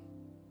teaching.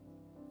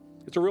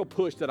 It's a real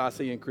push that I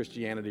see in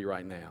Christianity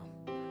right now.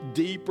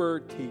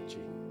 Deeper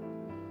teaching.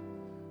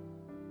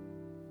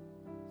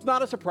 It's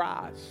not a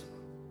surprise.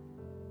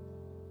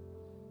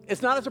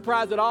 It's not a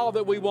surprise at all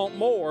that we want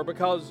more,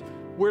 because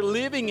we're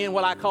living in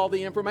what I call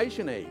the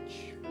information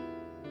age.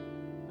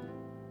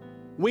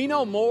 We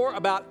know more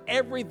about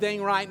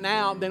everything right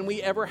now than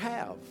we ever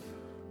have.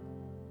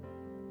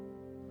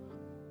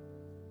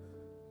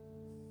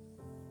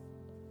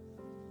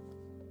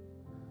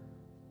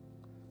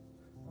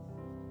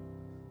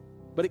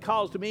 But it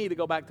calls to me to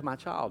go back to my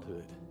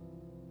childhood,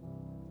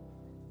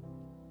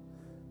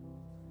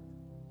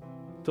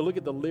 to look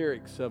at the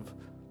lyrics of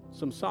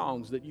some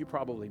songs that you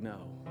probably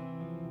know.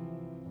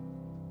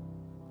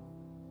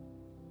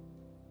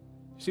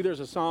 See,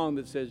 there's a song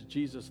that says,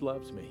 "Jesus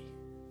loves me."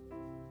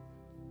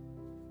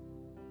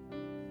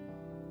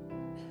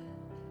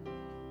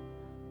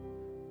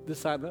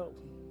 This I know,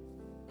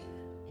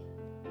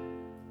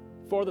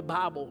 for the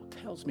Bible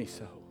tells me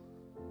so.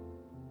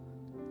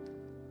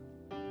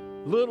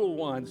 Little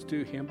ones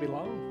to him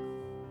belong.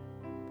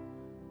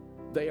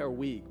 They are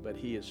weak, but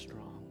he is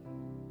strong.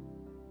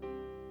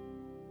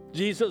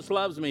 Jesus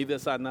loves me,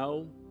 this I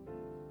know,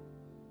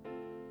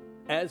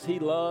 as he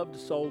loved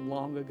so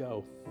long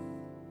ago,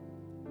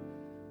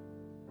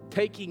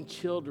 taking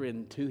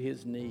children to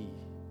his knee,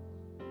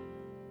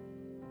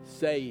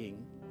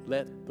 saying,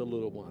 "Let the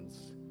little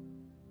ones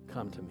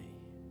come to me."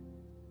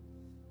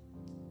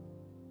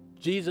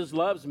 Jesus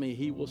loves me,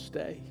 he will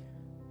stay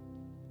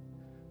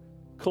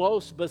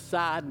close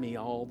beside me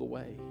all the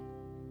way.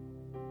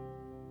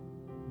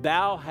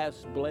 Thou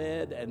hast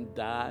bled and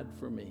died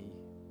for me.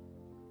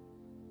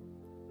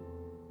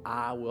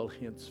 I will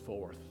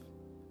henceforth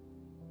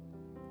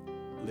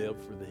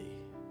live for thee.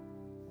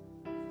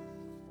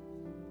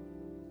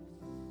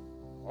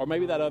 Or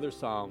maybe that other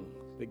song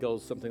that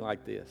goes something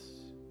like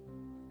this.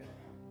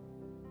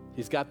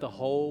 He's got the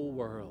whole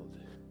world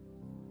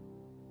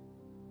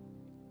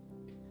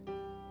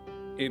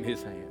in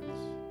his hands.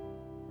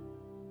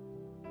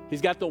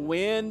 He's got the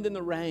wind and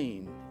the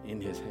rain in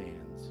his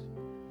hands.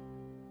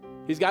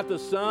 He's got the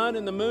sun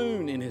and the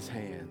moon in his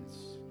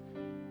hands.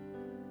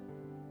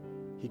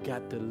 He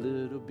got the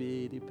little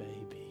bitty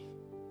baby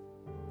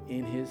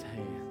in his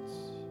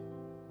hands.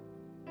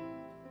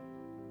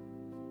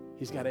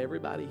 He's got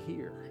everybody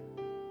here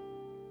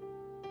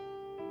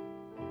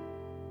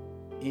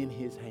in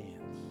his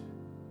hands.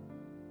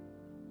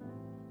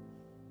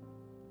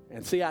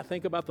 And see, I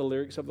think about the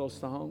lyrics of those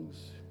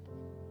songs.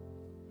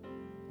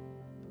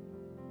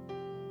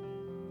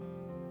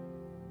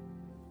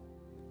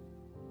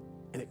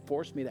 And it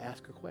forced me to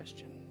ask a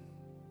question.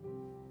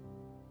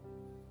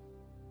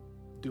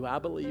 Do I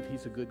believe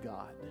he's a good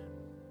God?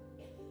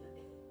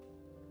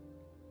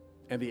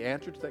 And the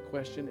answer to that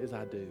question is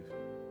I do.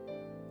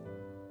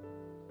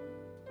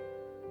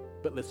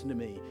 But listen to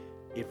me.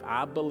 If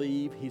I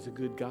believe he's a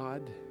good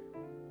God,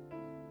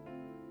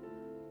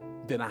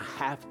 then I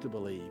have to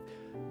believe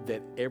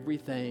that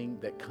everything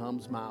that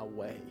comes my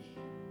way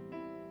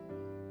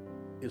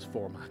is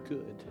for my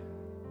good.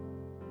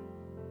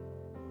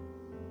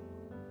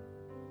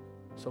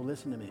 So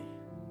listen to me.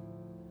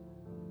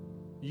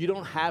 You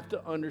don't have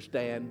to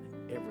understand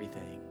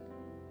everything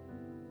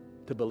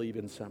to believe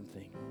in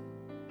something,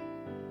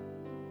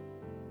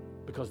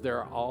 because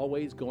there are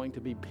always going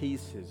to be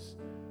pieces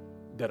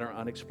that are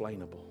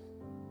unexplainable.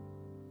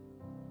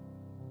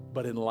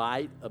 But in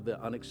light of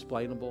the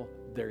unexplainable,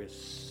 there is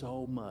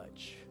so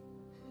much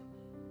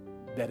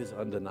that is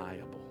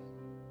undeniable.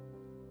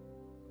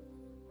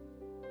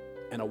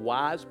 And a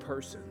wise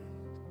person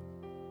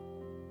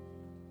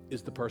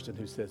is the person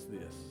who says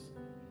this: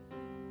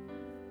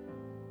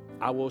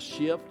 I will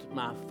shift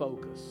my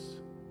focus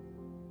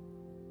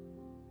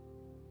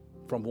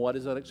from what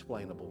is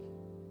unexplainable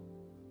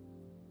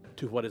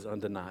to what is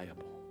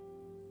undeniable.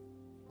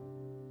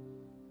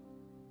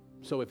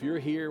 So if you're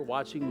here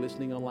watching,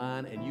 listening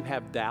online, and you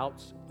have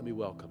doubts, let me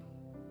welcome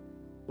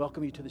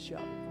you to the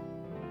show.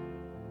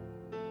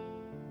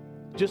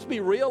 Just be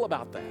real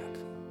about that.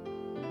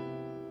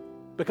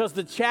 Because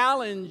the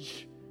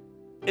challenge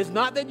is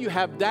not that you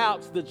have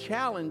doubts. The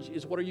challenge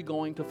is, what are you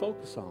going to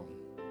focus on?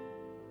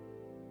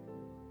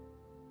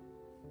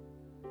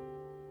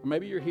 Or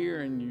maybe you're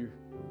here and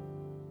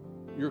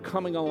you're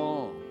coming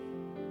along,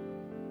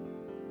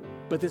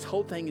 but this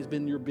whole thing has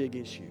been your big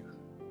issue.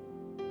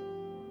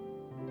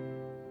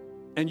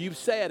 And you've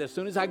said, as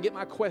soon as I get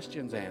my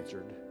questions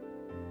answered,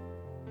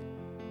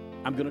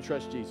 I'm going to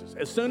trust Jesus.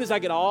 As soon as I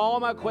get all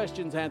my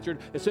questions answered,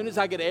 as soon as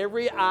I get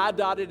every I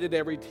dotted and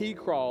every T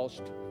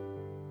crossed,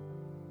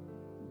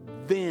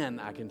 then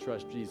I can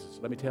trust Jesus.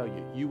 Let me tell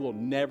you, you will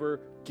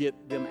never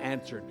get them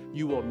answered.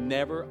 You will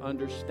never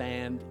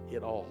understand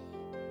it all.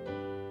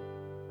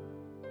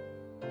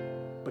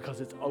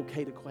 Because it's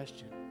okay to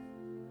question.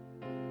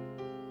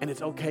 And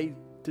it's okay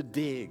to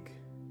dig.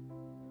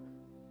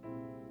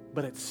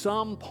 But at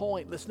some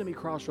point, listen to me,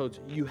 Crossroads,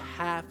 you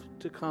have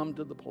to come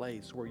to the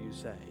place where you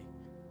say,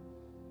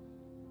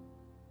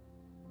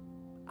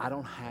 I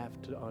don't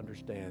have to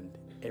understand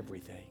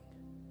everything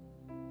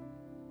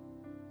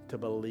to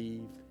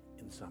believe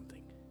in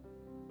something.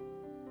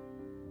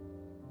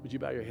 Would you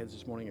bow your heads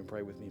this morning and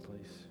pray with me,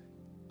 please?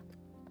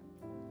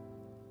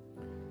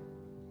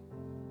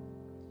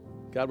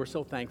 God, we're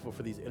so thankful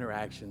for these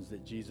interactions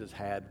that Jesus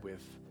had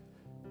with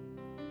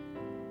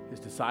his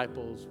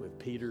disciples, with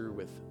Peter,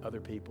 with other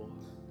people.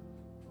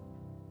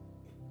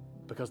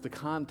 Because the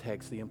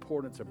context, the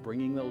importance of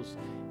bringing those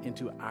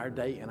into our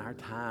day and our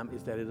time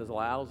is that it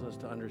allows us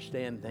to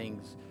understand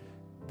things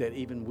that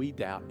even we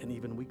doubt and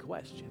even we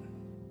question.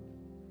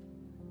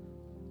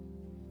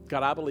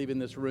 God, I believe in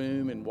this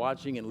room and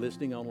watching and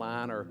listening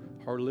online are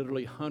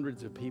literally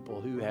hundreds of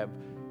people who have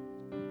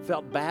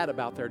felt bad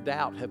about their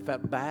doubt, have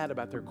felt bad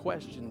about their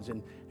questions.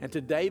 And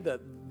today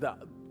the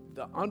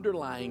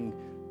underlying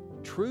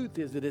truth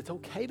is that it's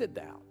okay to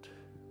doubt.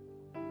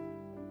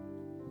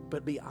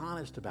 But be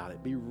honest about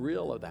it. Be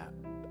real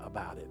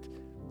about it.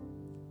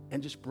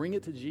 And just bring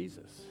it to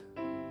Jesus.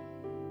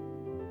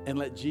 And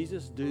let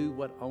Jesus do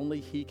what only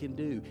he can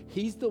do.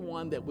 He's the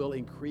one that will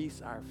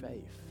increase our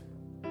faith.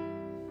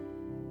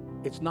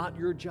 It's not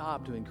your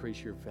job to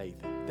increase your faith.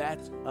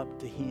 That's up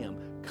to him.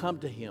 Come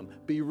to him.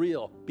 Be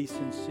real. Be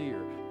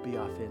sincere. Be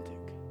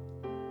authentic.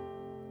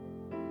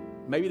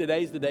 Maybe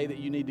today's the day that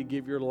you need to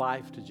give your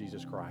life to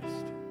Jesus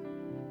Christ.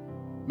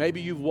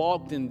 Maybe you've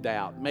walked in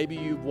doubt. Maybe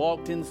you've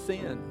walked in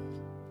sin.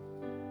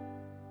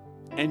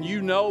 And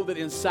you know that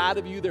inside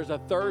of you there's a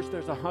thirst,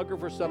 there's a hunger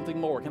for something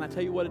more. Can I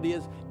tell you what it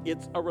is?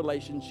 It's a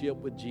relationship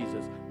with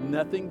Jesus.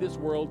 Nothing this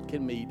world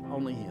can meet,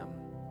 only him.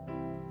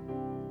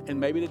 And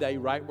maybe today,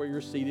 right where you're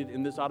seated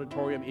in this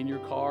auditorium, in your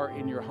car,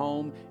 in your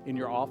home, in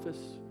your office,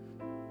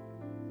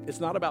 it's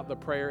not about the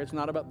prayer, it's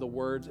not about the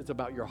words, it's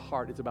about your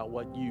heart. It's about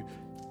what you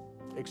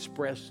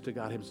express to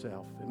God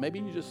himself. And maybe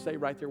you just say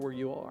right there where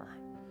you are,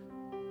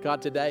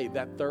 God, today,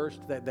 that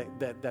thirst,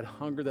 that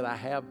hunger that I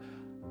have,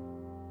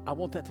 I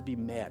want that to be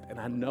met. And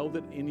I know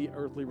that in any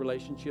earthly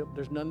relationship,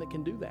 there's none that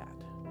can do that.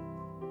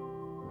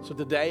 So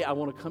today, I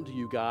want to come to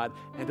you, God,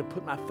 and to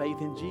put my faith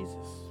in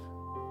Jesus.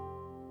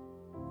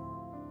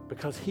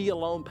 Because he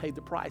alone paid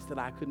the price that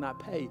I could not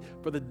pay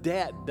for the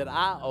debt that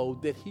I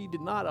owed, that he did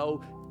not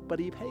owe, but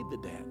he paid the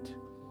debt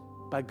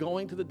by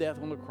going to the death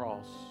on the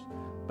cross,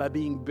 by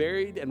being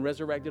buried and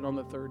resurrected on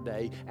the third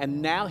day.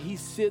 And now he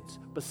sits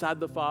beside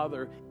the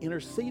Father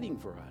interceding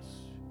for us.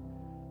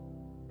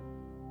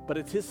 But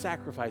it's his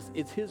sacrifice,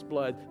 it's his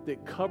blood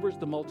that covers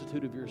the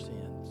multitude of your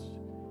sins.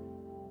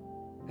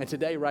 And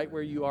today, right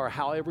where you are,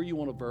 however you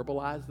want to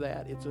verbalize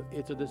that,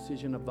 it's a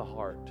decision of the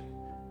heart.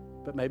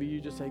 But maybe you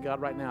just say, God,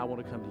 right now I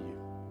want to come to you,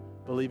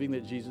 believing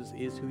that Jesus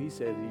is who he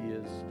says he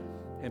is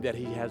and that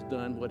he has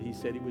done what he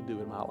said he would do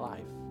in my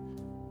life.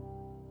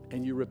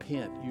 And you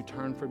repent, you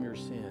turn from your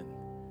sin,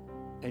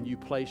 and you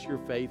place your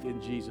faith in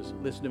Jesus.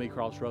 Listen to me,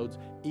 Crossroads,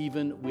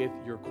 even with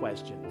your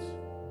questions.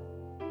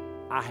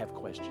 I have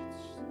questions.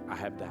 I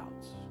have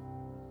doubts.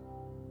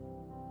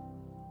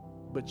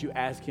 But you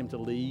ask him to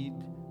lead,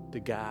 to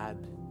guide,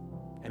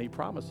 and he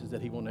promises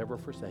that he will never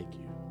forsake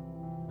you.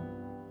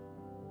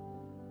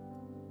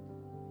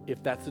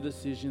 If that's a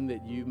decision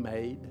that you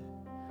made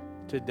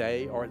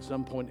today or at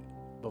some point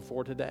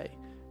before today,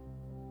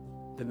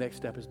 the next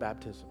step is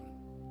baptism.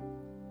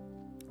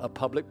 A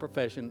public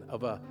profession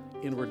of an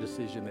inward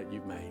decision that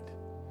you've made.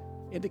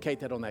 Indicate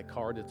that on that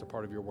card that's a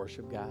part of your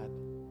worship guide.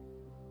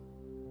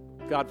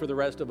 God, for the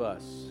rest of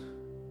us,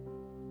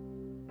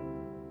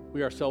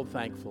 we are so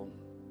thankful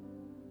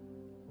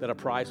that a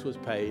price was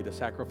paid, a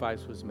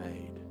sacrifice was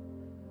made,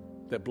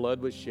 that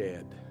blood was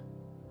shed,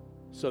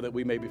 so that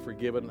we may be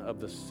forgiven of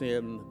the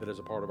sin that is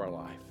a part of our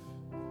life.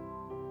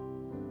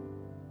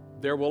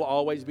 There will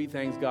always be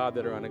things, God,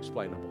 that are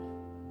unexplainable.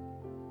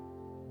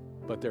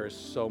 But there is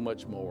so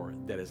much more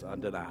that is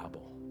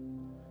undeniable.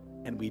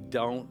 And we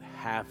don't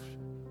have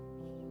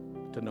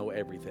to know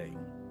everything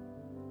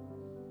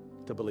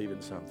to believe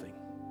in something.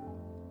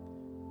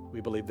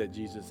 We believe that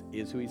Jesus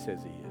is who he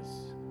says he is,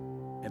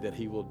 and that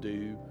he will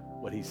do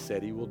what he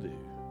said he will do,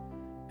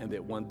 and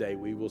that one day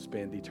we will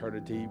spend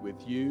eternity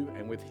with you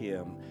and with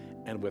him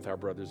and with our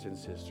brothers and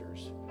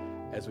sisters.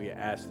 as we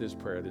ask this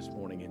prayer this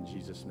morning in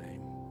Jesus'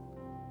 name.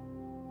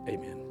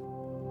 Amen.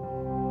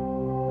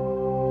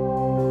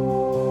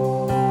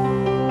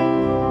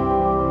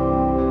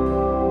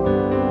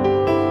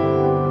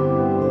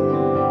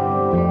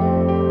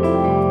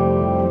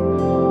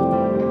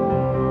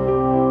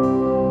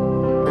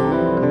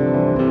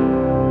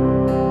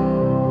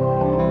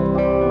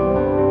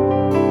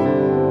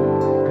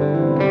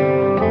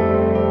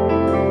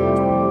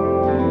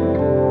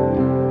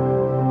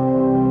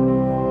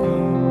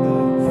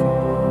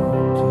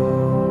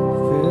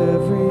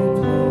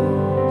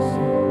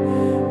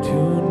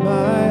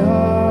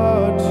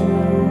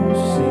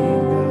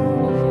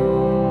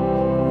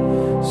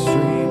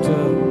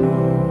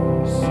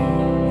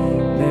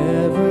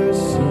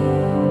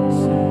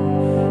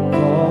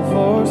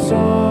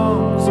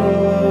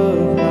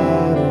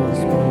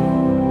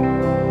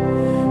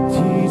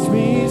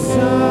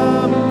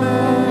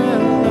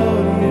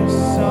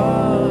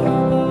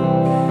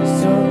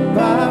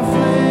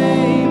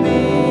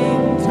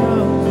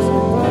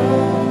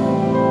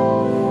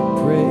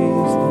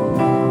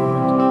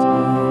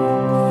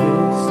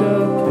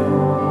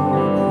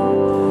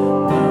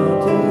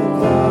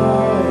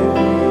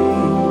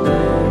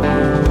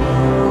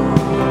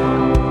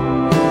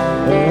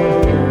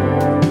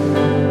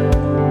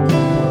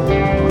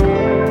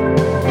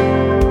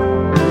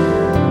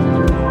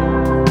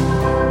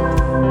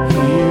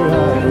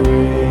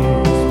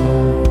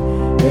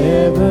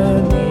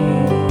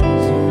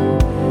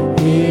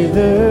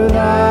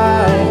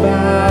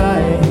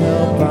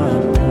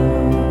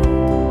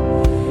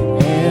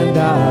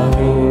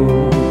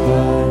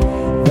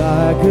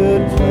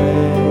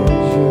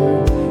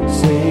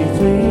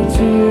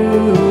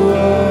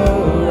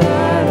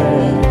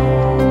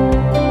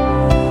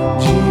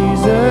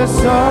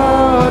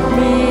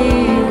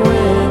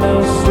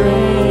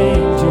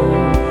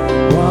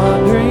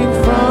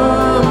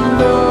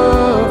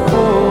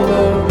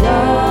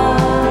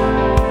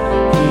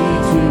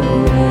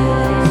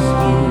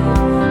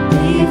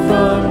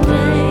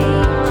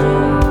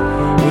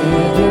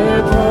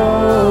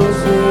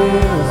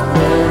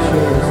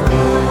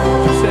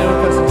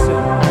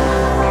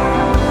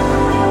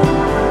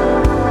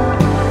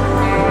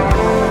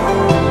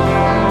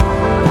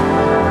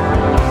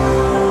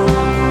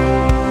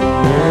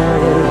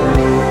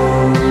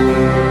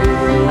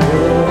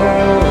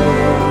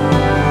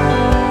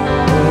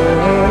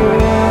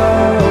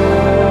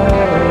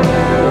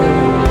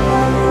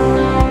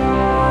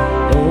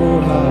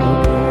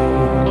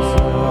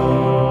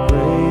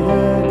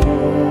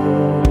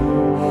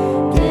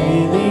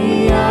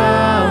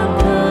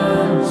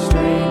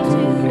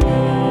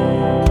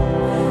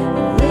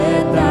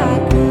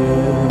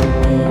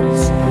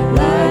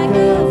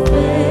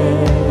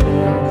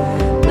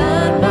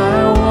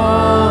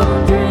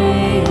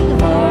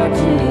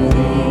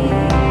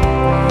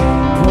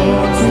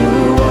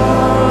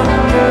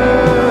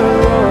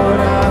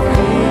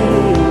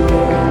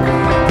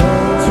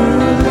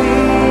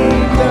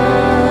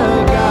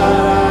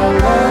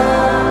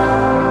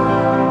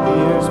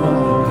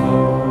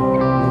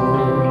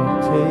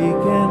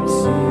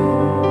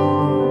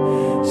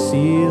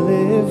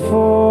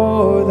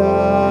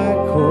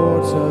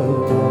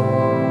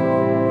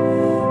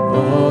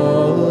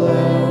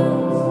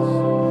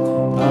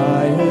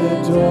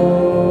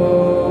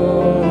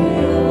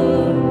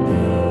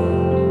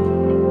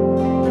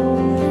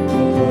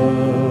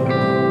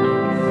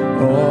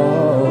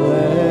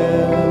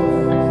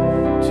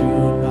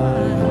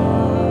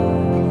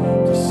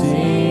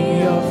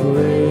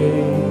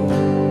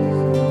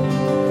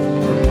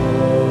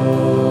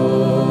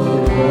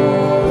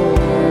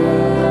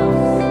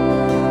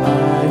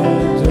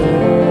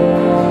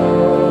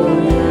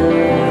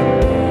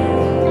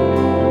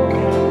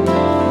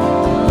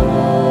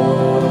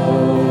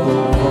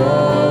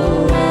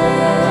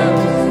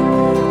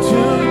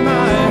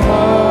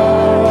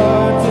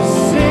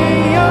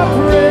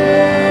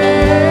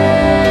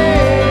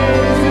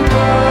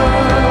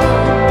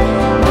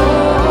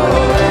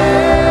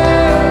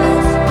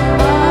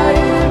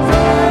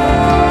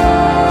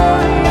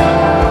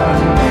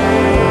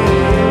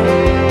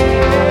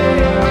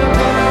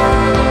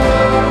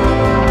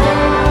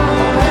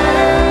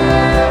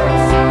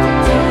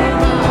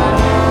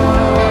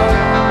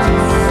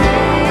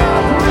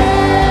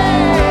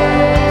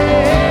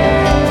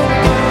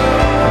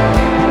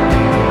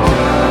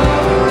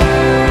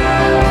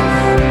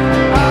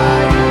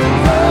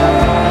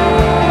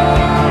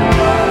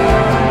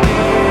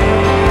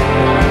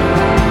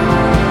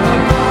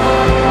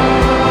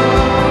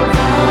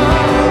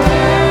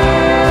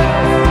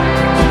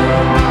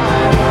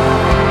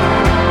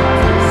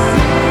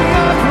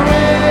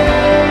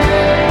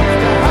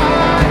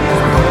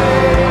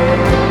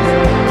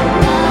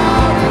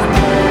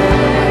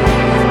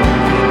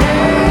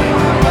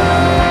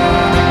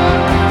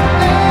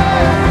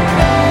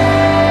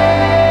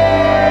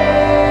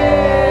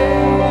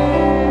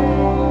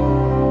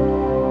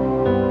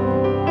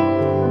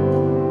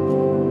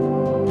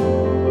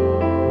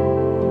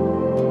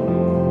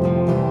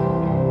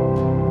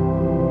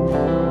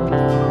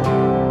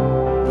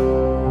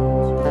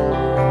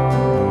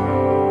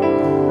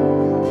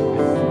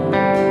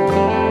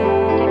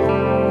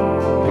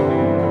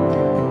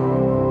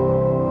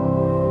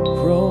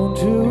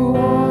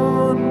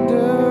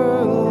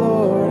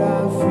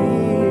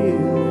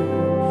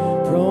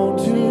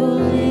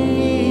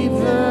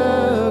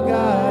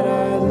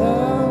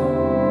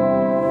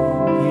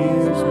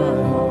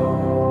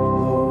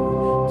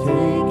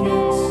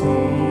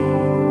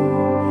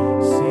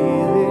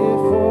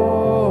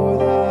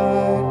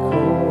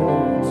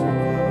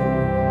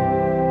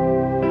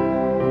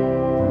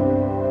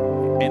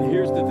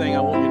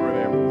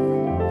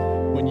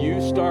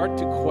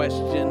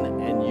 question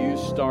and you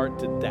start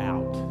to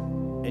doubt,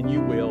 and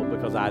you will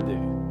because I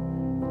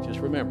do, just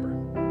remember,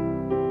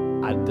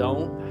 I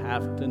don't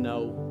have to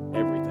know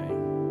everything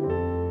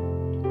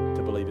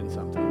to believe in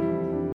something.